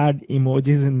would add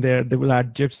emojis in there, they will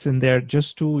add GIFs in there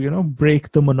just to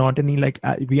break the monotony. Like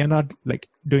we are not like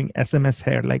doing SMS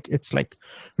here. Like it's like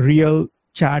real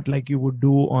chat like you would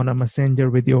do on a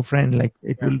messenger with your friend. Like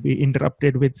it will be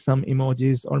interrupted with some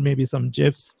emojis or maybe some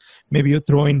GIFs. Maybe you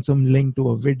throw in some link to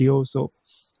a video. So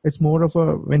it's more of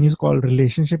when you call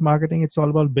relationship marketing, it's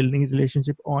all about building a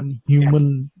relationship on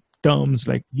human terms,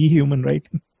 like be human, right?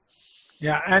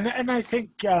 Yeah, and I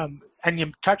think, and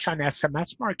you touch on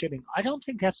SMS marketing. I don't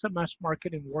think SMS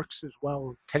marketing works as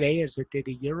well today as it did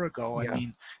a year ago. Yeah. I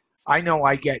mean, I know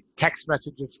I get text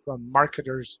messages from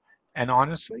marketers, and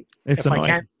honestly, if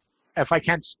I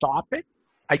can't stop it,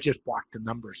 I just block the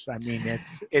numbers. I mean,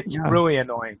 it's really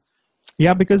annoying.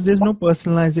 Yeah, because there's no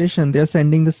personalization. They're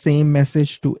sending the same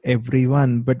message to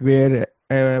everyone, but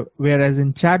whereas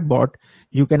in chatbot,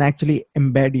 you can actually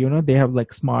embed, they have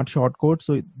like smart shortcodes.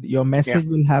 So your message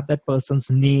will have that person's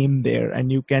name there,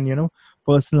 and you can,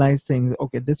 personalize things.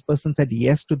 Okay, this person said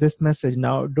yes to this message.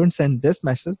 Now don't send this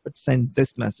message, but send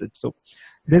this message. So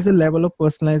there's a level of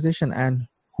personalization, and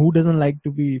who doesn't like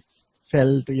to be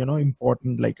felt,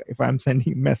 important? Like if I'm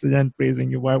sending a message and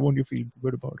praising you, why won't you feel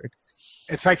good about it?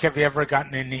 It's like, have you ever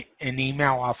gotten an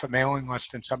email off a mailing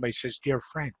list and somebody says, "Dear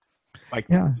friend," like,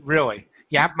 Yeah. really?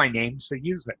 You have my name, so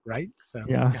use it, right? So,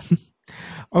 Yeah. yeah.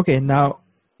 Okay. Now,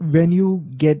 when you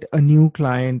get a new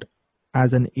client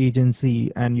as an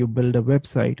agency and you build a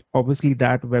website, obviously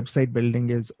that website building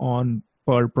is on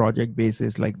per project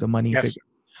basis, like the money Yes, figure.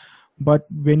 But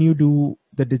when you do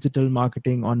the digital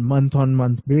marketing on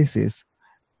month basis,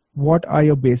 what are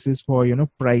your basis for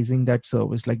pricing that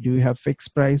service? Like, do you have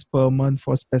fixed price per month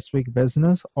for specific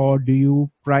business, or do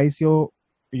you price your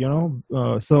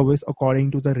service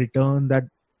according to the return that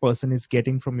person is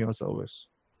getting from your service?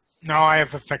 no, I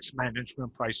have a fixed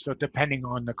management price. So, depending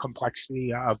on the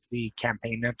complexity of the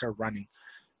campaign that they're running.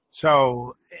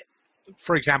 So,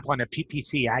 for example, in a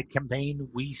PPC ad campaign,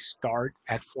 we start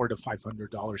at $400 to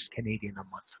 $500 Canadian a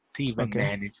month to even Okay.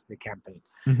 manage the campaign.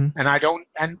 Mm-hmm. And I don't,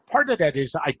 and part of that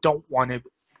is I don't want to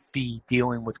be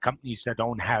dealing with companies that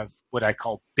don't have what I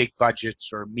call big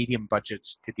budgets or medium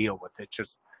budgets to deal with. It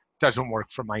just doesn't work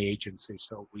for my agency,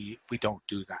 so we don't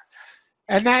do that.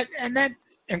 And that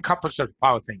encompasses a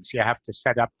lot of things. You have to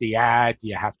set up the ad,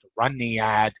 you have to run the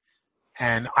ad,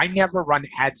 and I never run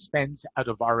ad spends out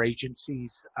of our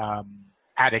agency's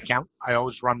ad account. I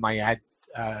always run my ad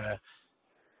uh,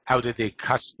 out of the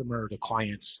customer, the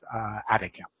client's ad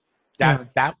account. Yeah.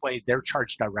 That way, they're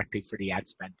charged directly for the ad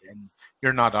spend, and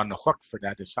you're not on the hook for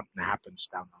that if something happens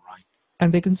down the line.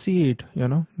 And they can see it,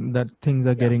 that things are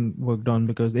Yeah. getting worked on,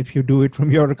 because if you do it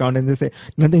from your account and they say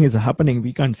nothing is happening,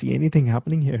 we can't see anything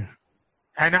happening here.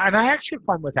 And I actually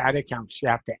find with ad accounts, you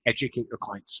have to educate your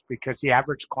clients because the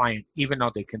average client, even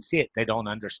though they can see it, they don't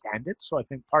understand it. So I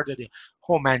think part of the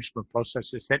whole management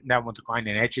process is sitting down with the client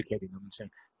and educating them and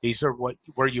saying, these are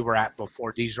where you were at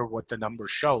before. These are what the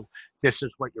numbers show. This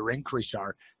is what your increase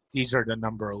are. These are the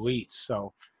number of leads.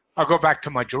 So I'll go back to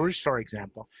my jewelry store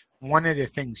example. One of the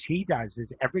things he does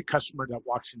is every customer that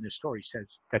walks in the store, he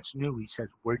says, that's new, he says,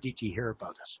 where did you hear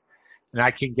about us? And I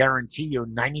can guarantee you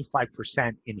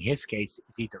 95% in his case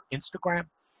is either Instagram,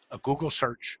 a Google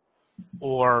search,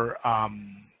 or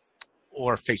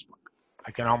Facebook.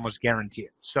 I can almost guarantee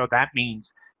it. So that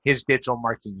means his digital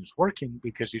marketing is working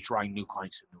because he's drawing new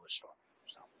clients into his store.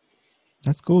 So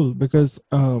That's cool, because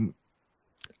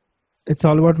it's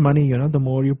all about money, the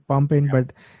more you pump in, yeah.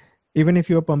 but even if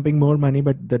you're pumping more money,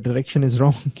 but the direction is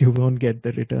wrong, you won't get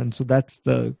the return. So that's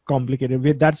the complicated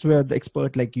way. That's where the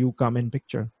expert like you come in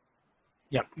picture.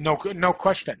 Yeah, no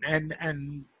question. And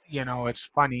it's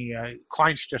funny.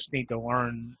 Clients just need to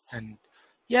learn, and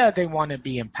yeah, they want to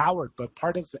be empowered. But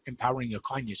part of empowering a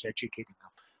client is educating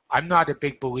them. I'm not a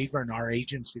big believer in our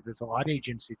agency. There's a lot of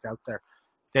agencies out there.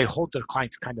 They hold their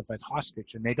clients kind of as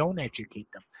hostage, and they don't educate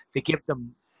them. They give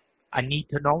them a need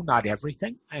to know, not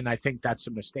everything. And I think that's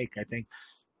a mistake. I think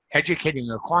educating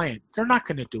a client, they're not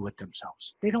going to do it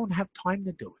themselves. They don't have time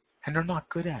to do it, and they're not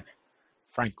good at it,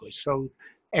 frankly. So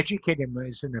educating them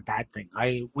isn't a bad thing.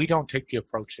 We don't take the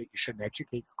approach that you shouldn't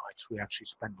educate your clients. We actually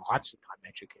spend lots of time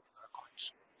educating our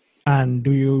clients. And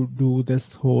do you do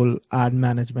this whole ad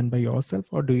management by yourself,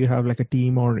 or do you have like a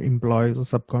team or employees or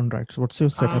subcontractors? What's your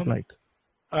setup Um, like?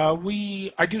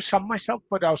 I do some myself,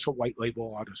 but I also white label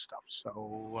a lot of stuff.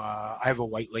 So I have a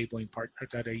white labeling partner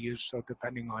that I use. So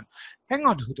depending on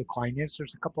who the client is,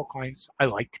 there's a couple of clients I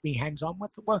like to be hands on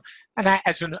with. Well, and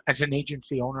as an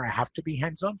agency owner, I have to be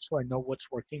hands on, so I know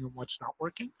what's working and what's not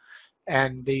working.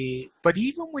 But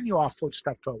even when you offload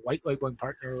stuff to a white labeling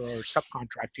partner or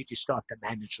subcontractor, you still have to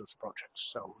manage those projects.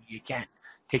 So you can't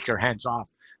take your hands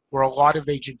off. Where a lot of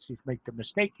agencies make the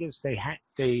mistake is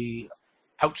they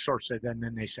outsource it and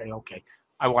then they say, okay,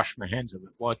 I wash my hands of it.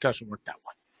 Well, it doesn't work that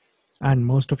way. And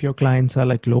most of your clients are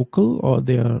like local, or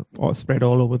they are all spread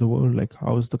all over the world? Like,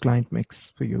 how is the client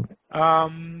mix for you?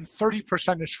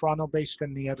 30% is Toronto based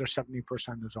and the other 70%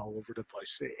 is all over the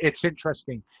place. It's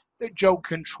interesting. The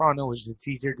joke in Toronto is it's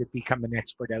easier to become an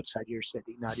expert outside your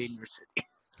city, not in your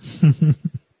city,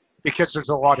 because there's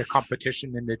a lot of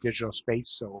competition in the digital space.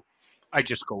 So I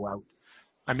just go out.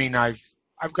 I mean, I've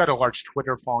got a large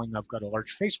Twitter following. I've got a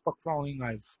large Facebook following.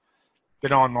 I've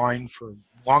been online for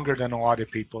longer than a lot of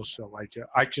people. So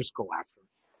I just go after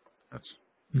it.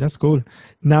 That's cool.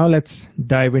 Now let's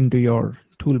dive into your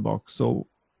toolbox. So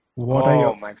what are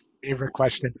your My favorite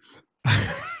question.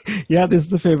 yeah, this is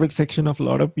the favorite section of a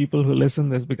lot of people who listen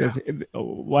this, because Yeah.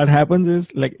 what happens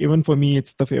is, like, even for me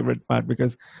it's the favorite part,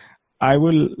 because I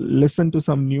will listen to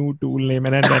some new tool name,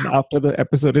 and then after the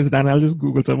episode is done, I'll just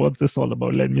Google, so what's this all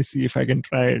about? Let me see if I can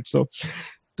try it. So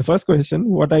the first question,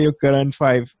 what are your current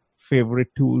 5 favorite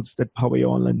tools that power your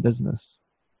online business?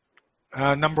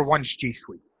 Number one is G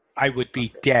Suite. I would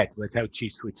be dead without G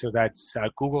Suite. So that's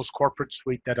Google's corporate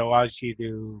suite that allows you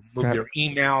to move your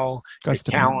email, your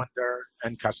Custom. calendar,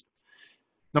 and custom.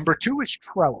 Number 2 is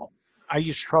Trello. I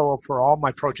use Trello for all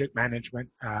my project management.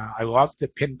 I love the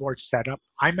pinboard setup.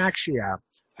 I'm actually a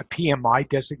PMI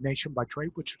designation by trade,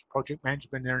 which is Project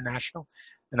Management International,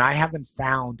 and I haven't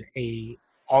found a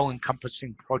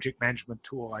all-encompassing project management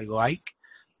tool I like.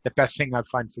 The best thing I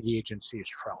find for the agency is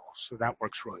Trello, so that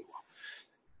works really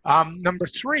well. Number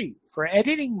 3, for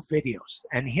editing videos,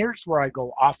 and here's where I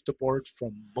go off the board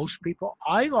from most people.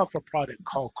 I love a product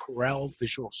called Corel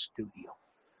Visual Studio.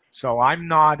 So I'm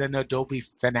not an Adobe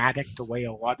fanatic the way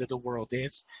a lot of the world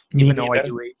is, Me even though I neither.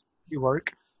 do agency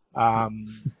work.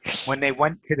 When they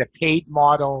went to the paid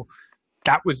model,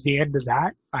 that was the end of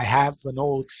that. I have an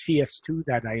old CS2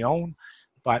 that I own,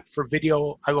 but for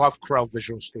video, I love Corel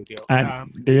Visual Studio.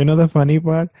 And do you know the funny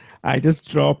part? I just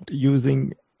dropped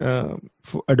using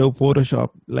Adobe Photoshop.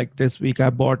 Like this week, I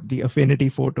bought the Affinity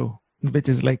Photo, which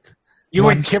is like you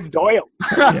and Kim Doyle.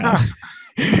 Yeah.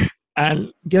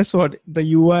 And guess what?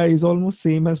 The UI is almost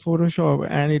same as Photoshop,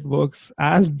 and it works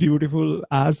as beautiful,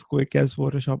 as quick as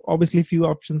Photoshop. Obviously, few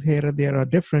options here and there are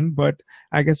different, but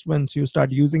I guess once you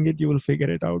start using it, you will figure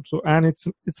it out. So, and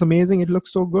it's amazing. It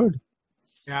looks so good.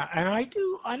 Yeah, and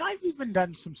I've even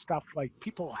done some stuff like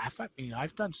people laugh at me.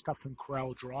 I've done stuff in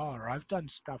Corel Draw, or I've done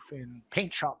stuff in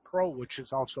Paint Shop Pro, which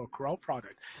is also a Corel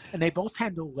product, and they both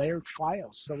handle layered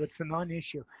files, so it's a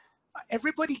non-issue.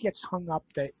 Everybody gets hung up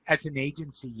that as an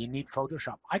agency you need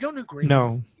Photoshop. I don't agree.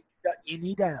 No. You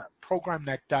need a program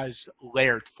that does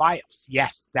layered files.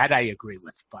 Yes, that I agree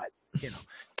with, but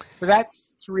so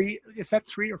that's 3. Is that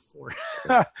 3 or 4?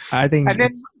 I think and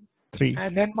then 3.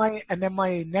 And then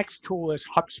my next tool is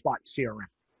HubSpot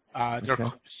CRM. They're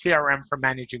CRM for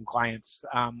managing clients.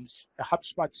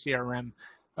 HubSpot CRM,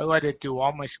 I let it do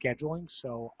all my scheduling,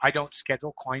 so I don't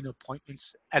schedule client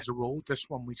appointments as a rule. This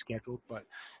one we scheduled, but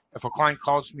if a client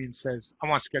calls me and says, I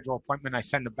want to schedule an appointment, I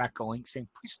send them back a link saying,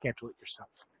 please schedule it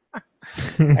yourself.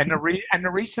 and the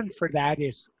reason for that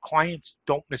is clients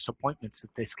don't miss appointments if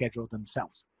they schedule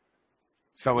themselves.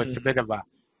 So it's a bit of a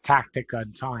tactic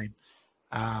on time.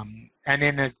 And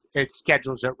then it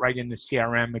schedules it right in the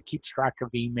CRM. It keeps track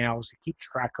of emails. It keeps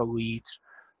track of leads.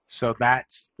 So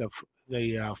that's the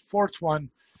 4th one.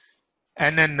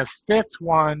 And then the 5th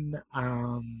one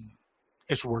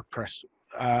is WordPress.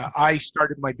 I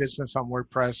started my business on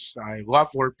WordPress. I love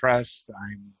WordPress.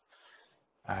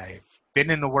 I've been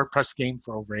in the WordPress game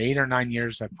for over 8 or 9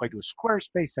 years. I've played with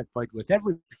Squarespace. I've played with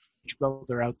every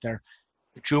builder out there.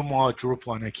 Joomla,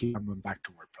 Drupal, and I keep coming back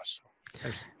to WordPress. So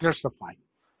there's the 5.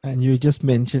 And you just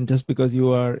mentioned just because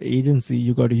you are agency,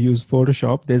 you got to use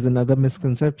Photoshop. There's another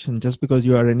misconception. Just because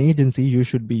you are an agency, you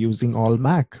should be using all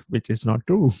Mac, which is not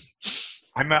true.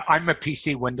 I'm a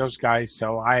PC Windows guy,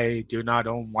 so I do not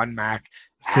own one Mac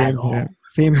Same at all. here.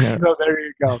 Same here. So there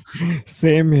you go.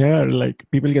 Same here. Like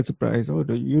people get surprised. Oh,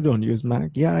 you don't use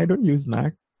Mac? Yeah, I don't use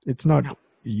Mac. It's not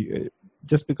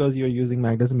just because you're using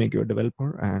Mac doesn't make you a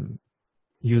developer, and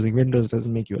using Windows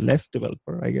doesn't make you a less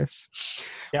developer, I guess.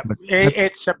 Yeah,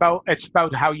 it's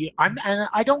about how you.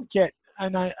 I don't get,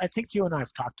 and I think you and I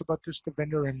have talked about this,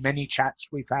 Devinder, in many chats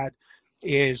we've had.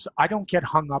 Is I don't get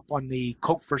hung up on the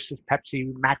Coke versus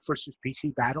Pepsi, Mac versus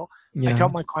PC battle. Yeah. I tell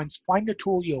my clients, find a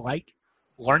tool you like,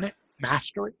 learn it,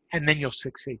 master it, and then you'll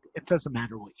succeed. It doesn't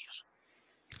matter what you use.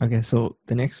 Okay, so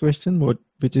the next question,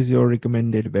 which is your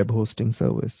recommended web hosting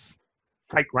service?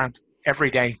 SiteGround,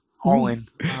 every day, all in.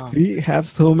 We have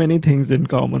so many things in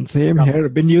common. Same here.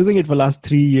 I've been using it for the last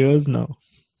 3 years now.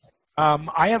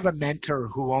 I have a mentor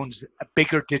who owns a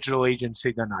bigger digital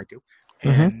agency than I do.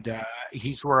 And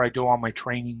he's where I do all my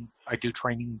training. I do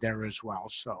training there as well.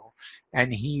 So,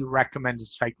 and he recommended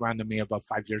SiteGround to me about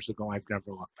 5 years ago. I've never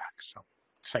looked back. So,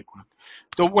 SiteGround.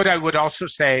 So, what I would also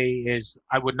say is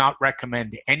I would not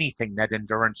recommend anything that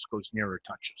Endurance goes near or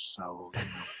touches. So,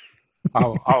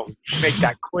 I'll make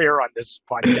that clear on this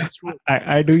podcast.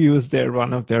 I do use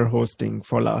one of their hosting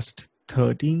for last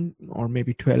 13 or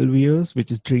maybe 12 years,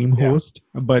 which is DreamHost.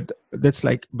 But that's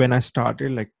like when I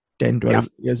started, like 10-12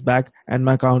 years back, and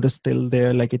my account is still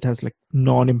there. Like it has like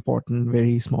non-important,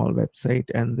 very small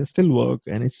website, and they still work,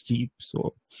 and it's cheap,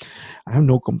 so I have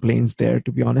no complaints there,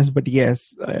 to be honest. But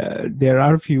yes, there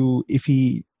are a few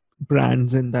iffy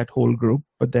brands in that whole group,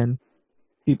 but then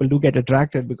people do get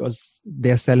attracted because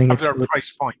they're selling of it their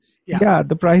price points. Yeah,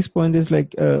 the price point is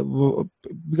like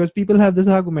because people have this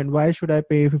argument, why should I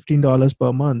pay $15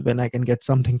 per month when I can get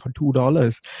something for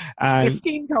 $2? And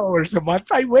 $15 a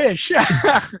month, I wish.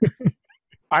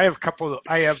 I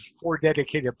have 4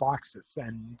 dedicated boxes,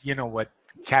 and you know what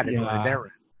category they're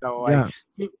in. So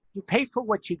you pay for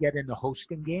what you get in the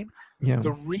hosting game. Yeah.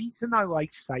 The reason I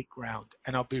like SiteGround,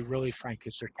 and I'll be really frank,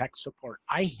 is their tech support.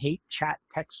 I hate chat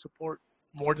tech support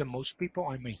more than most people.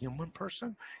 I'm a human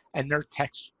person, and their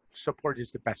tech support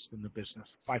is the best in the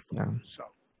business by far. Yeah. So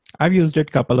I've used it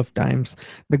a couple of times.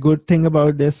 The good thing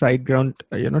about their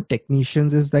SiteGround,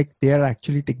 technicians is like they are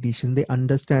actually technicians. They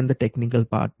understand the technical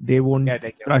part. They won't yeah,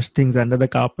 they do. brush things under the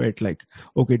carpet like,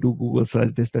 okay, do Google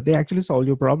search this, that. They actually solve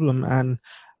your problem. And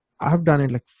I've done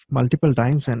it like multiple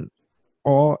times, and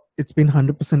or it's been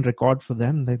 100% record for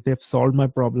them that they've solved my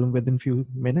problem within few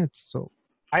minutes. So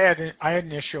I had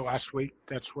an issue last week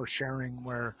that's worth sharing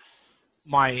where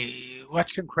my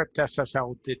Let's Encrypt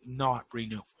SSL did not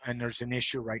renew, and there's an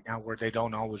issue right now where they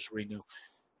don't always renew.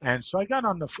 And so I got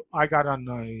on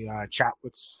the chat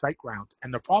with SiteGround,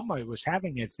 and the problem I was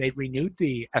having is they renewed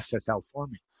the SSL for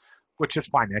me, which is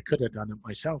fine. I could have done it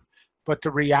myself, but the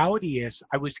reality is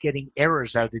I was getting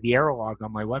errors out of the error log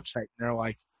on my website, and they're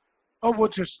like, "Oh, we'll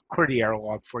just clear the error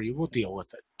log for you. We'll deal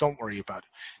with it. Don't worry about it."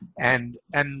 And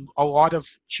a lot of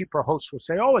cheaper hosts will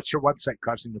say, "Oh, it's your website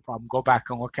causing the problem. Go back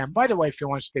and look." And by the way, if you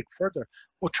want to dig further,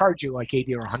 we'll charge you like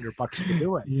 80 or $100 to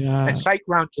do it. yeah. And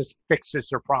SiteGround just fixes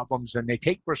their problems, and they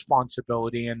take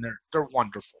responsibility, and they're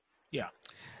wonderful. Yeah.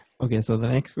 Okay, so the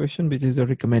next question, which is your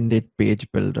recommended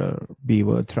page builder,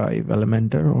 Beaver, Thrive,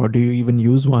 Elementor, or do you even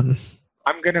use one?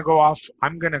 I'm gonna go off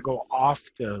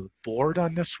the board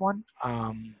on this one.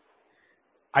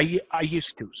 I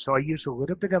used to. So I use a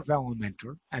little bit of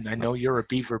Elementor, and I know you're a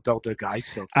Beaver builder guy,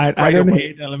 so I don't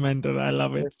hate Elementor. I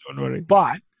love it. Don't worry.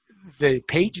 But the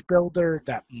page builder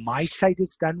that my site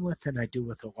is done with, and I do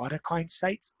with a lot of client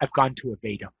sites, I've gone to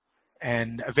Aveda.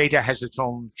 And Aveda has its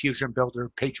own Fusion Builder,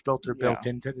 page builder built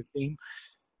into the theme.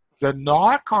 The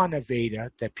knock on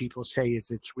Aveda that people say is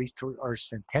it's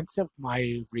resource intensive.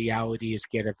 My reality is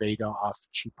get Aveda off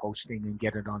cheap hosting and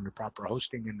get it on the proper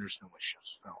hosting, and there's no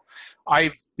issues. So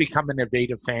I've become an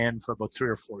Aveda fan for about 3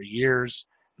 or 4 years.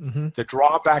 Mm-hmm. The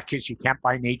drawback is you can't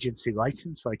buy an agency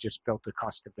license, so I just built the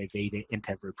cost of Aveda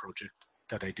into every project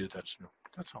that I do that's new.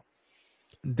 That's all.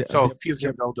 So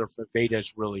Fusion Builder for Aveda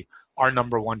is really our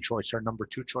number one choice. Our number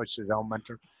two choice is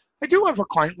Elementor. I do have a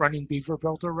client running Beaver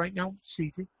Builder right now. It's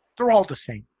easy. They're all the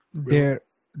same. Really.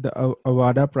 The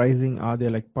Avada pricing, are they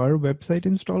like per website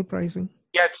install pricing?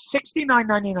 Yeah, it's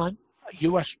 $69.99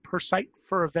 US per site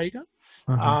for Aveda.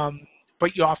 Uh-huh.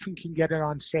 But you often can get it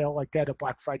on sale like that, a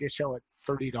Black Friday sale at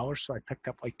 $30. So I picked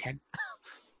up like 10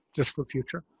 just for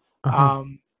future.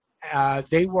 Uh-huh.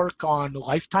 They work on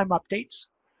lifetime updates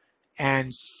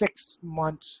and 6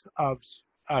 months of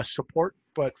support.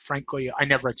 But frankly, I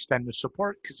never extend the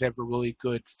support because they have a really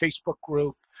good Facebook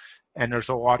group and there's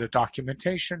a lot of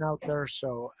documentation out there.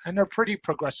 So, and they're pretty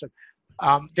progressive.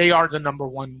 They are the number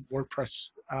one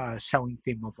WordPress selling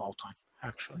theme of all time,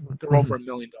 actually. They're over $1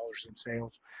 million in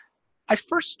sales. I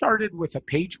first started with a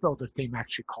page builder theme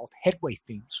actually called Headway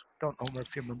Themes. Don't know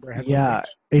if you remember Headway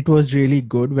Themes. It was really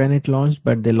good when it launched,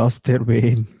 but they lost their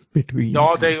way in between.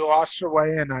 No, they lost their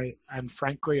way, and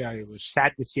frankly, I was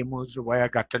sad to see them lose their way. I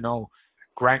got to know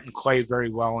Grant and Clay very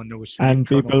well, and there was some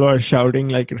people were shouting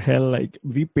like hell, like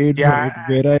we paid for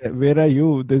it. Where are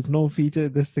you? There's no feature.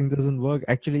 This thing doesn't work.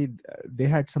 Actually, they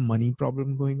had some money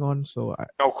problem going on. So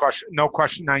no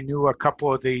question. I knew a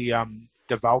couple of the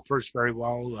developers very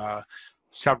well.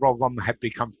 Several of them had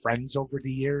become friends over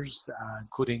the years,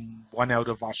 including one out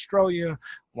of Australia,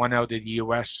 one out of the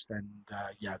US, and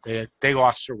they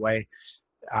lost their way.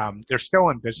 They're still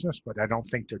in business, but I don't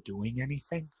think they're doing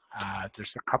anything.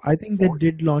 There's a couple. I think they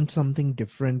did launch something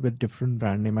different with different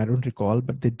brand name. I don't recall,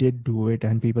 but they did do it,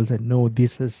 and people said, "No,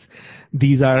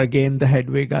 these are again the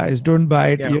Headway guys. Don't buy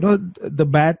it." Yeah. The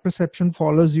bad perception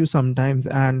follows you sometimes,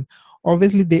 and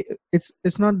obviously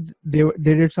it's not they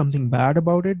did something bad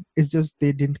about it. It's just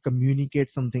they didn't communicate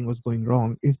something was going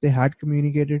wrong. If they had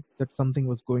communicated that something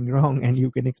was going wrong, and you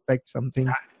can expect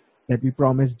something that we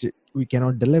promised we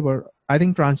cannot deliver. I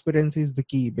think transparency is the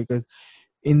key, because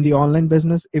in the online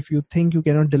business, if you think you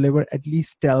cannot deliver, at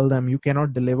least tell them you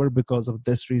cannot deliver because of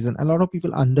this reason. A lot of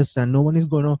people understand. No one is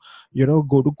going to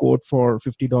go to court for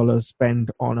 $50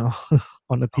 spent on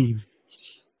a theme.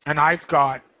 And I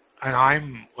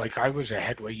was a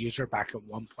Headway user back at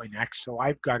 1.x, so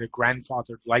I've got a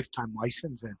grandfathered lifetime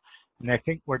license, and I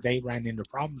think where they ran into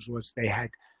problems was they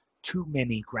had too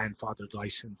many grandfathered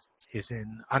licenses.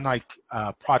 Unlike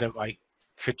a product like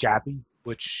Kajabi,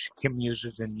 which Kim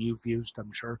uses and you've used,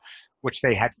 I'm sure, which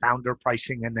they had founder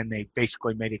pricing, and then they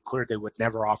basically made it clear they would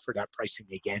never offer that pricing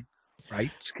again, right?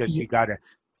 Because you got to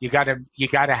you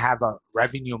gotta have a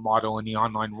revenue model in the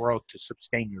online world to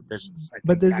sustain your business. I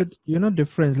But think there's a that's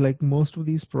difference. Like most of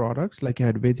these products, like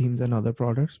Headway Themes and other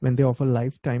products, when they offer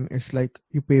lifetime, it's like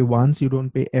you pay once, you don't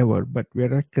pay ever. But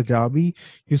where at Kajabi,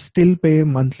 you still pay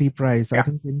monthly price. I yeah.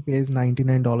 think Pin pays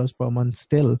 $99 per month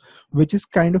still, which is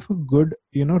kind of a good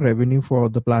revenue for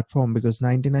the platform, because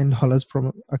 $99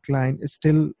 from a client is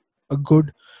still a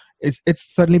good. It's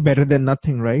certainly better than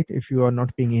nothing, right? If you are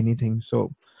not paying anything.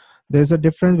 So there's a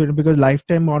difference because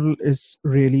lifetime model is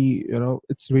really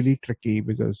it's really tricky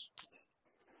because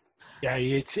Yeah,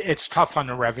 it's tough on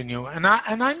the revenue, and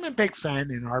I'm a big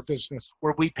fan in our business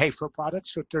where we pay for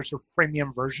products. So if there's a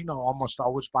freemium version, I'll almost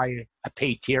always buy a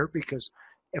paid tier because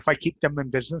if I keep them in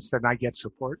business, then I get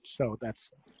support. So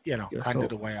that's yeah. kind of So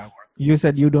the way I work. you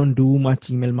said you don't do much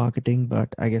email marketing, but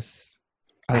I guess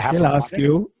I I'll have still a ask product,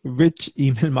 you, which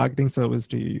email marketing service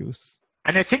do you use?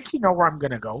 and I think you know where I'm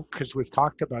going to go because we've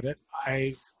talked about it.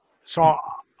 So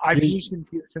I've You, used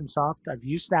Infusionsoft, I've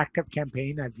used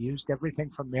ActiveCampaign, I've used everything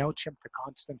from Mailchimp to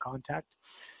Constant Contact.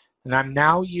 And I'm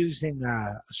now using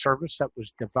a service that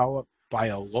was developed by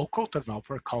a local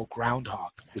developer called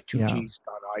Groundhog with two yeah,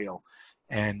 G's.io.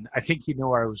 And I think you know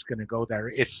where I was going to go there.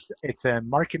 It's a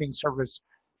marketing service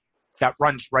that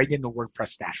runs right in the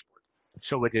WordPress dashboard.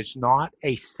 So it is not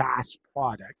a SaaS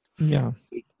product. yeah,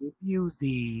 They give you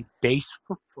the base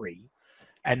for free,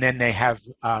 and then they have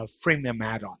freemium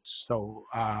add-ons. So,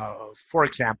 for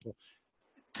example,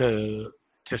 to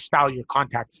style your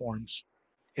contact forms,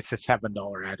 it's a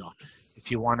 $7 add-on. If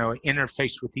you want to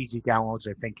interface with easy downloads,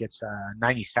 I think it's a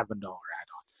 $97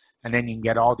 add-on, and then you can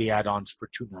get all the add-ons for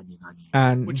 $2.99 a year.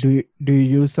 and Which do you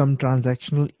use some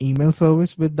transactional email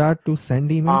service with that to send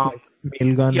emails um, like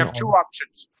you Mailgun have two or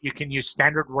options. You can use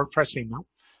standard WordPress email,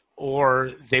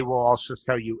 or they will also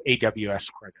sell you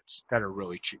AWS credits that are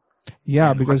really cheap.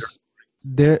 yeah, And under because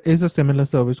there is a similar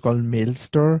service called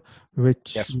Mailster,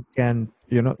 which yes, you can,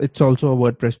 it's also a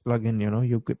WordPress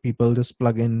plugin. People just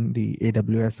plug in the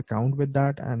AWS account with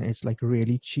that, and it's like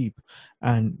really cheap.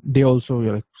 And they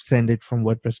also send it from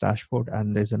WordPress dashboard,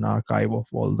 and there's an archive of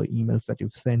all the emails that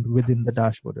you've sent within the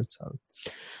dashboard itself.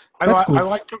 I, That's li- I cool.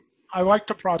 like the I like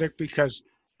the product because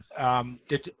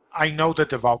I know the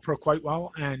developer quite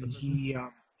well, and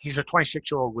Mhm. he's a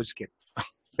 26-year-old whiz kid.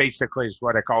 Basically, is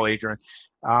what I call Adrian.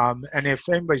 And if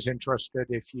anybody's interested,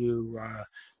 if you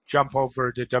jump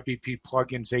over to WP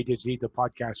Plugins A to Z, the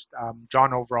podcast,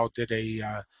 John Overall did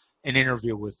an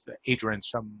interview with Adrian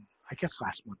I guess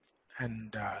last month,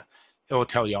 and it will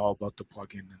tell you all about the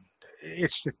plugin, and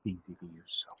it's just easy to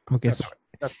use. So Okay, so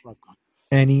that's what I've got.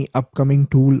 any upcoming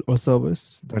tool or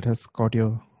service that has caught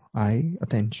your eye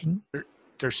attention?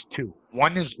 There's two.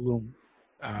 One is Loom.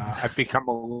 I've become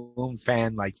a Loom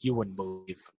fan like you wouldn't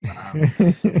believe.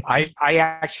 I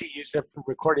actually use it for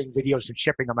recording videos and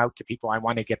shipping them out to people I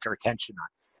want to get their attention on,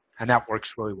 and that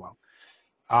works really well.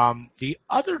 The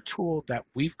other tool that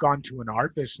we've gone to in our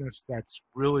business that's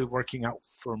really working out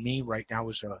for me right now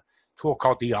is a tool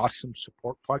called the Awesome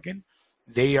Support plugin.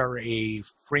 They are a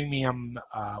freemium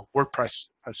WordPress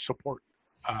support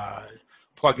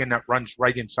plugin that runs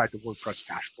right inside the WordPress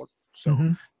dashboard. So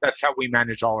Hmm. that's how we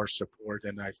manage all our support.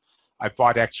 And I've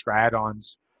bought extra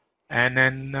add-ons, and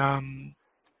then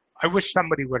I wish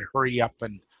somebody would hurry up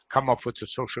and come up with a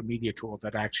social media tool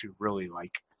that I actually really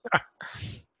like.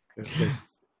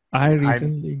 Because I I'm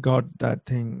recently got that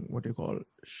thing, what do you call,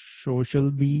 Social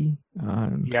Bee,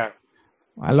 and yeah.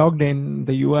 I logged in.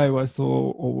 The UI was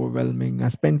so overwhelming. I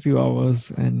spent few hours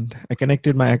and I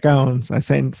connected my accounts. I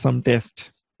sent some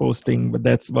test posting, but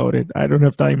that's about it. I don't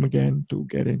have time again to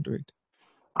get into it.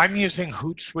 I'm using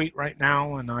Hootsuite right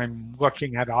now, and I'm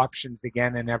looking at options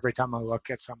again. And every time I look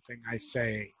at something, I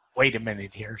say, "Wait a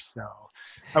minute here." So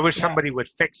I wish Yeah. somebody would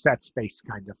fix that space,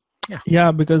 kind of. Yeah,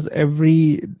 Yeah, because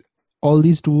all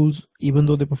these tools, even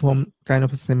though they perform kind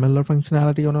of a similar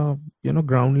functionality on a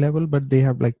ground level, but they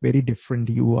have like very different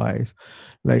UIs.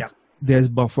 Like yeah. there's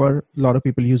Buffer. A lot of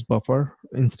people use Buffer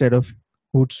instead of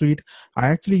Hootsuite. I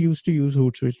actually used to use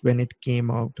Hootsuite when it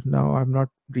came out. Now I've not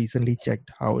recently checked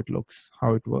how it looks,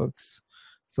 how it works.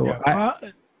 So Yeah.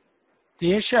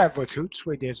 The issue I have with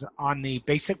Hootsuite is on the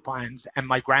basic plans and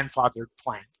my grandfathered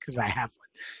plan, because I have one.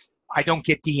 I don't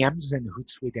get DMs in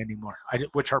Hootsuite anymore,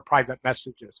 which are private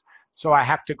messages. So I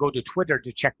have to go to Twitter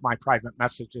to check my private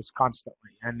messages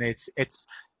constantly. And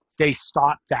they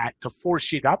stopped that to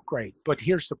force you to upgrade. But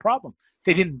here's the problem.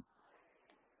 They didn't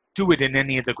do it in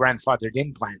any of the grandfathered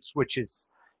in plans, which is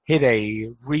hit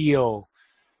a real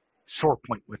sore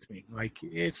point with me. Like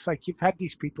it's like you've had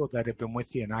these people that have been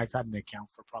with you, and I've had an account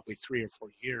for probably 3 or 4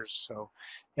 years. So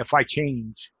if I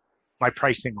change, my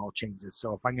pricing all changes.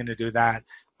 So if I'm going to do that,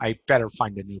 I better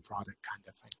find a new product kind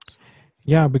of thing. So,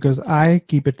 Yeah, because I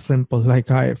keep it simple. Like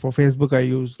for Facebook, I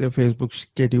use the Facebook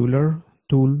scheduler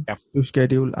tool yeah. to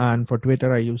schedule, and for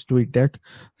Twitter, I use TweetDeck.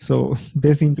 So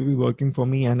they seem to be working for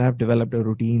me, and I've developed a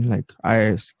routine. Like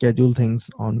I schedule things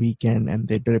on weekend, and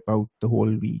they drip out the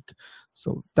whole week.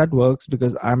 So that works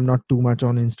because I'm not too much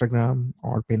on Instagram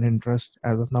or Pinterest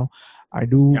as of now. I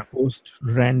do Yeah. post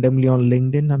randomly on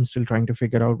LinkedIn. I'm still trying to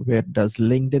figure out where does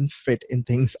LinkedIn fit in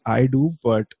things I do,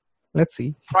 but let's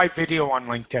see. Try video on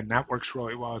LinkedIn. That works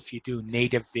really well if you do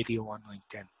native video on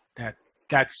LinkedIn.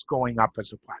 That's going up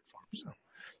as a platform. So,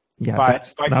 Yeah, but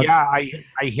that's but now yeah,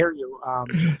 I hear you.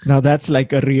 now that's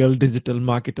like a real digital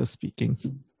marketer speaking.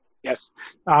 Yes,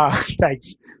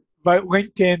 thanks. But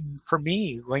LinkedIn, for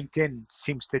me, LinkedIn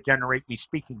seems to generate me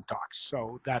speaking talks.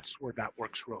 So that's where that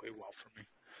works really well for me.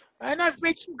 And I've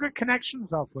made some good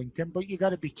connections off LinkedIn, but you got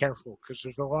to be careful because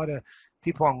there's a lot of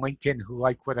people on LinkedIn who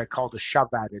like what I call the shove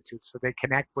attitude. So they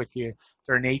connect with you,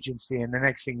 they're an agency, and the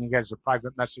next thing you get is a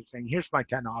private message saying, "Here's my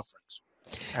 10 offerings."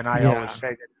 And I always Yeah.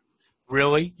 say,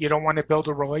 "Really? You don't want to build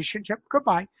a relationship?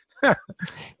 Goodbye."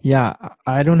 Yeah,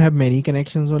 I don't have many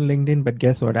connections on LinkedIn, but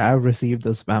guess what? I've received the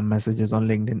spam messages on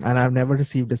LinkedIn, and I've never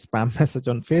received a spam message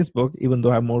on Facebook, even though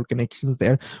I have more connections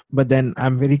there. But then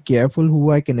I'm very careful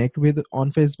who I connect with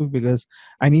on Facebook because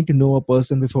I need to know a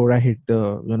person before I hit the,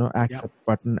 Yeah. accept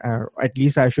button. Or at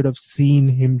least I should have seen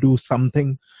him do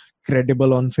something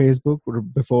credible on Facebook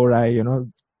before I,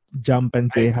 jump and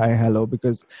say I, hi, hello,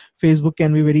 because Facebook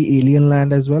can be very alien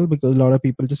land as well, because a lot of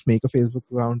people just make a Facebook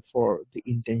account for the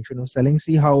intention of selling.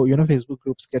 See how, Facebook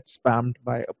groups get spammed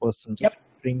by a person yep. just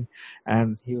entering,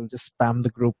 and he will just spam the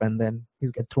group and then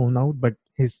he's get thrown out, but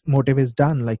his motive is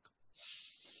done. Like,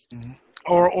 Mhm.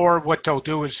 Or what they'll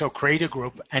do is they'll create a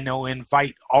group and they'll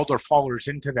invite all their followers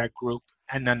into that group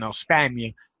and then they'll spam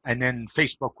you and then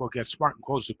Facebook will get smart and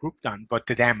close the group down, but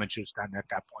the damage is done at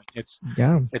that point.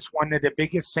 yeah. It's one of the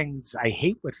biggest things I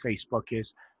hate with Facebook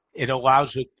is it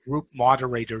allows a group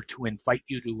moderator to invite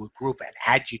you to a group and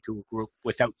add you to a group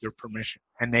without your permission.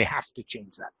 And they have to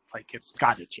change that. Like it's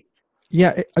gotta change.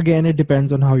 Yeah, again, it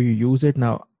depends on how you use it.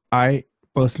 Now, I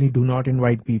personally do not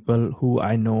invite people who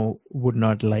I know would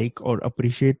not like or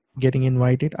appreciate getting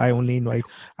invited. I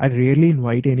rarely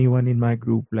invite anyone in my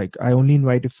group. Like, I only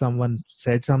invite if someone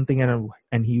said something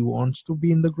and he wants to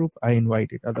be in the group, I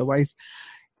invite it. Otherwise,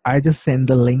 I just send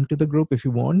the link to the group. If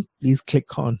you want, please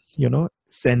click on,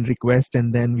 send request,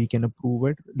 and then we can approve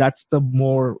it. That's the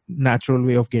more natural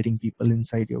way of getting people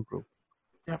inside your group.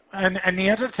 Yeah, and the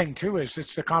other thing too is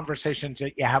it's the conversations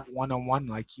that you have one on one.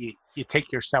 Like you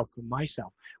take yourself and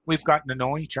myself. We've gotten to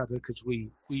know each other because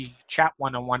we chat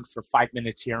one on one for 5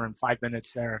 minutes here and 5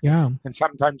 minutes there, Yeah. and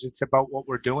sometimes it's about what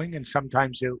we're doing, and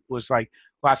sometimes it was like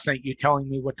last night you telling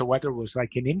me what the weather was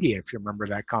like in India. If you remember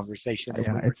that conversation, and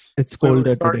Yeah, we were it's we were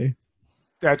colder starting. today.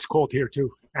 That's cold here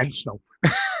too, and snow.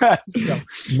 So,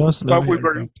 No snow but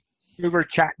here yet. we were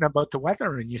chatting about the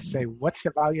weather, and you say, "What's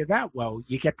the value of that?" Well,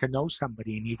 you get to know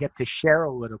somebody, and you get to share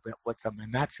a little bit with them,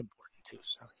 and that's important too.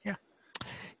 So, yeah.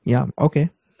 Yeah. Okay.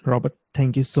 Robert,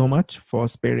 thank you so much for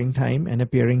sparing time and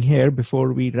appearing here.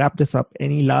 Before we wrap this up,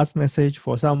 any last message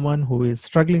for someone who is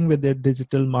struggling with their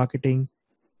digital marketing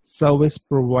service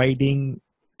providing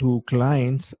to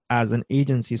clients as an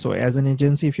agency? So, as an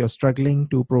agency, if you're struggling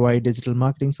to provide digital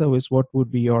marketing service, what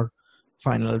would be your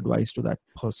final advice to that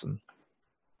person?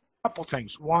 Couple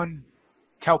things. One,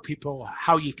 tell people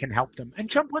how you can help them, and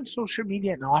jump on social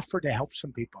media and offer to help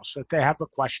some people. So if they have a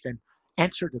question,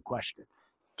 answer the question.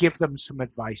 Give them some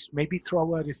advice. Maybe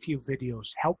throw out a few videos.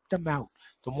 Help them out.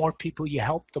 The more people you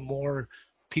help, the more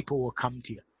people will come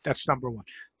to you. That's number one.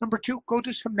 Number two, go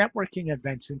to some networking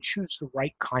events and choose the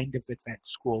right kind of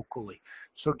events locally.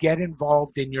 So get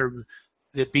involved in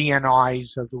the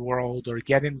BNIs of the world, or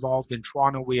get involved in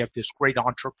Toronto. We have this great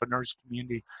entrepreneurs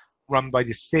community run by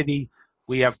the city.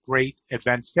 We have great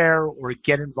events there, or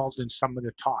get involved in some of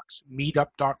the talks.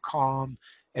 Meetup.com,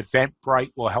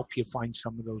 Eventbrite will help you find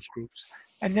some of those groups.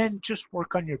 And then just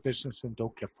work on your business and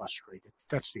don't get frustrated.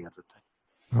 That's the other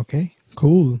thing. Okay,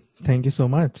 cool. Thank you so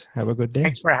much. Have a good day.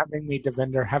 Thanks for having me,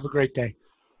 Devinder. Have a great day.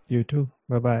 You too.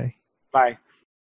 Bye bye. Bye.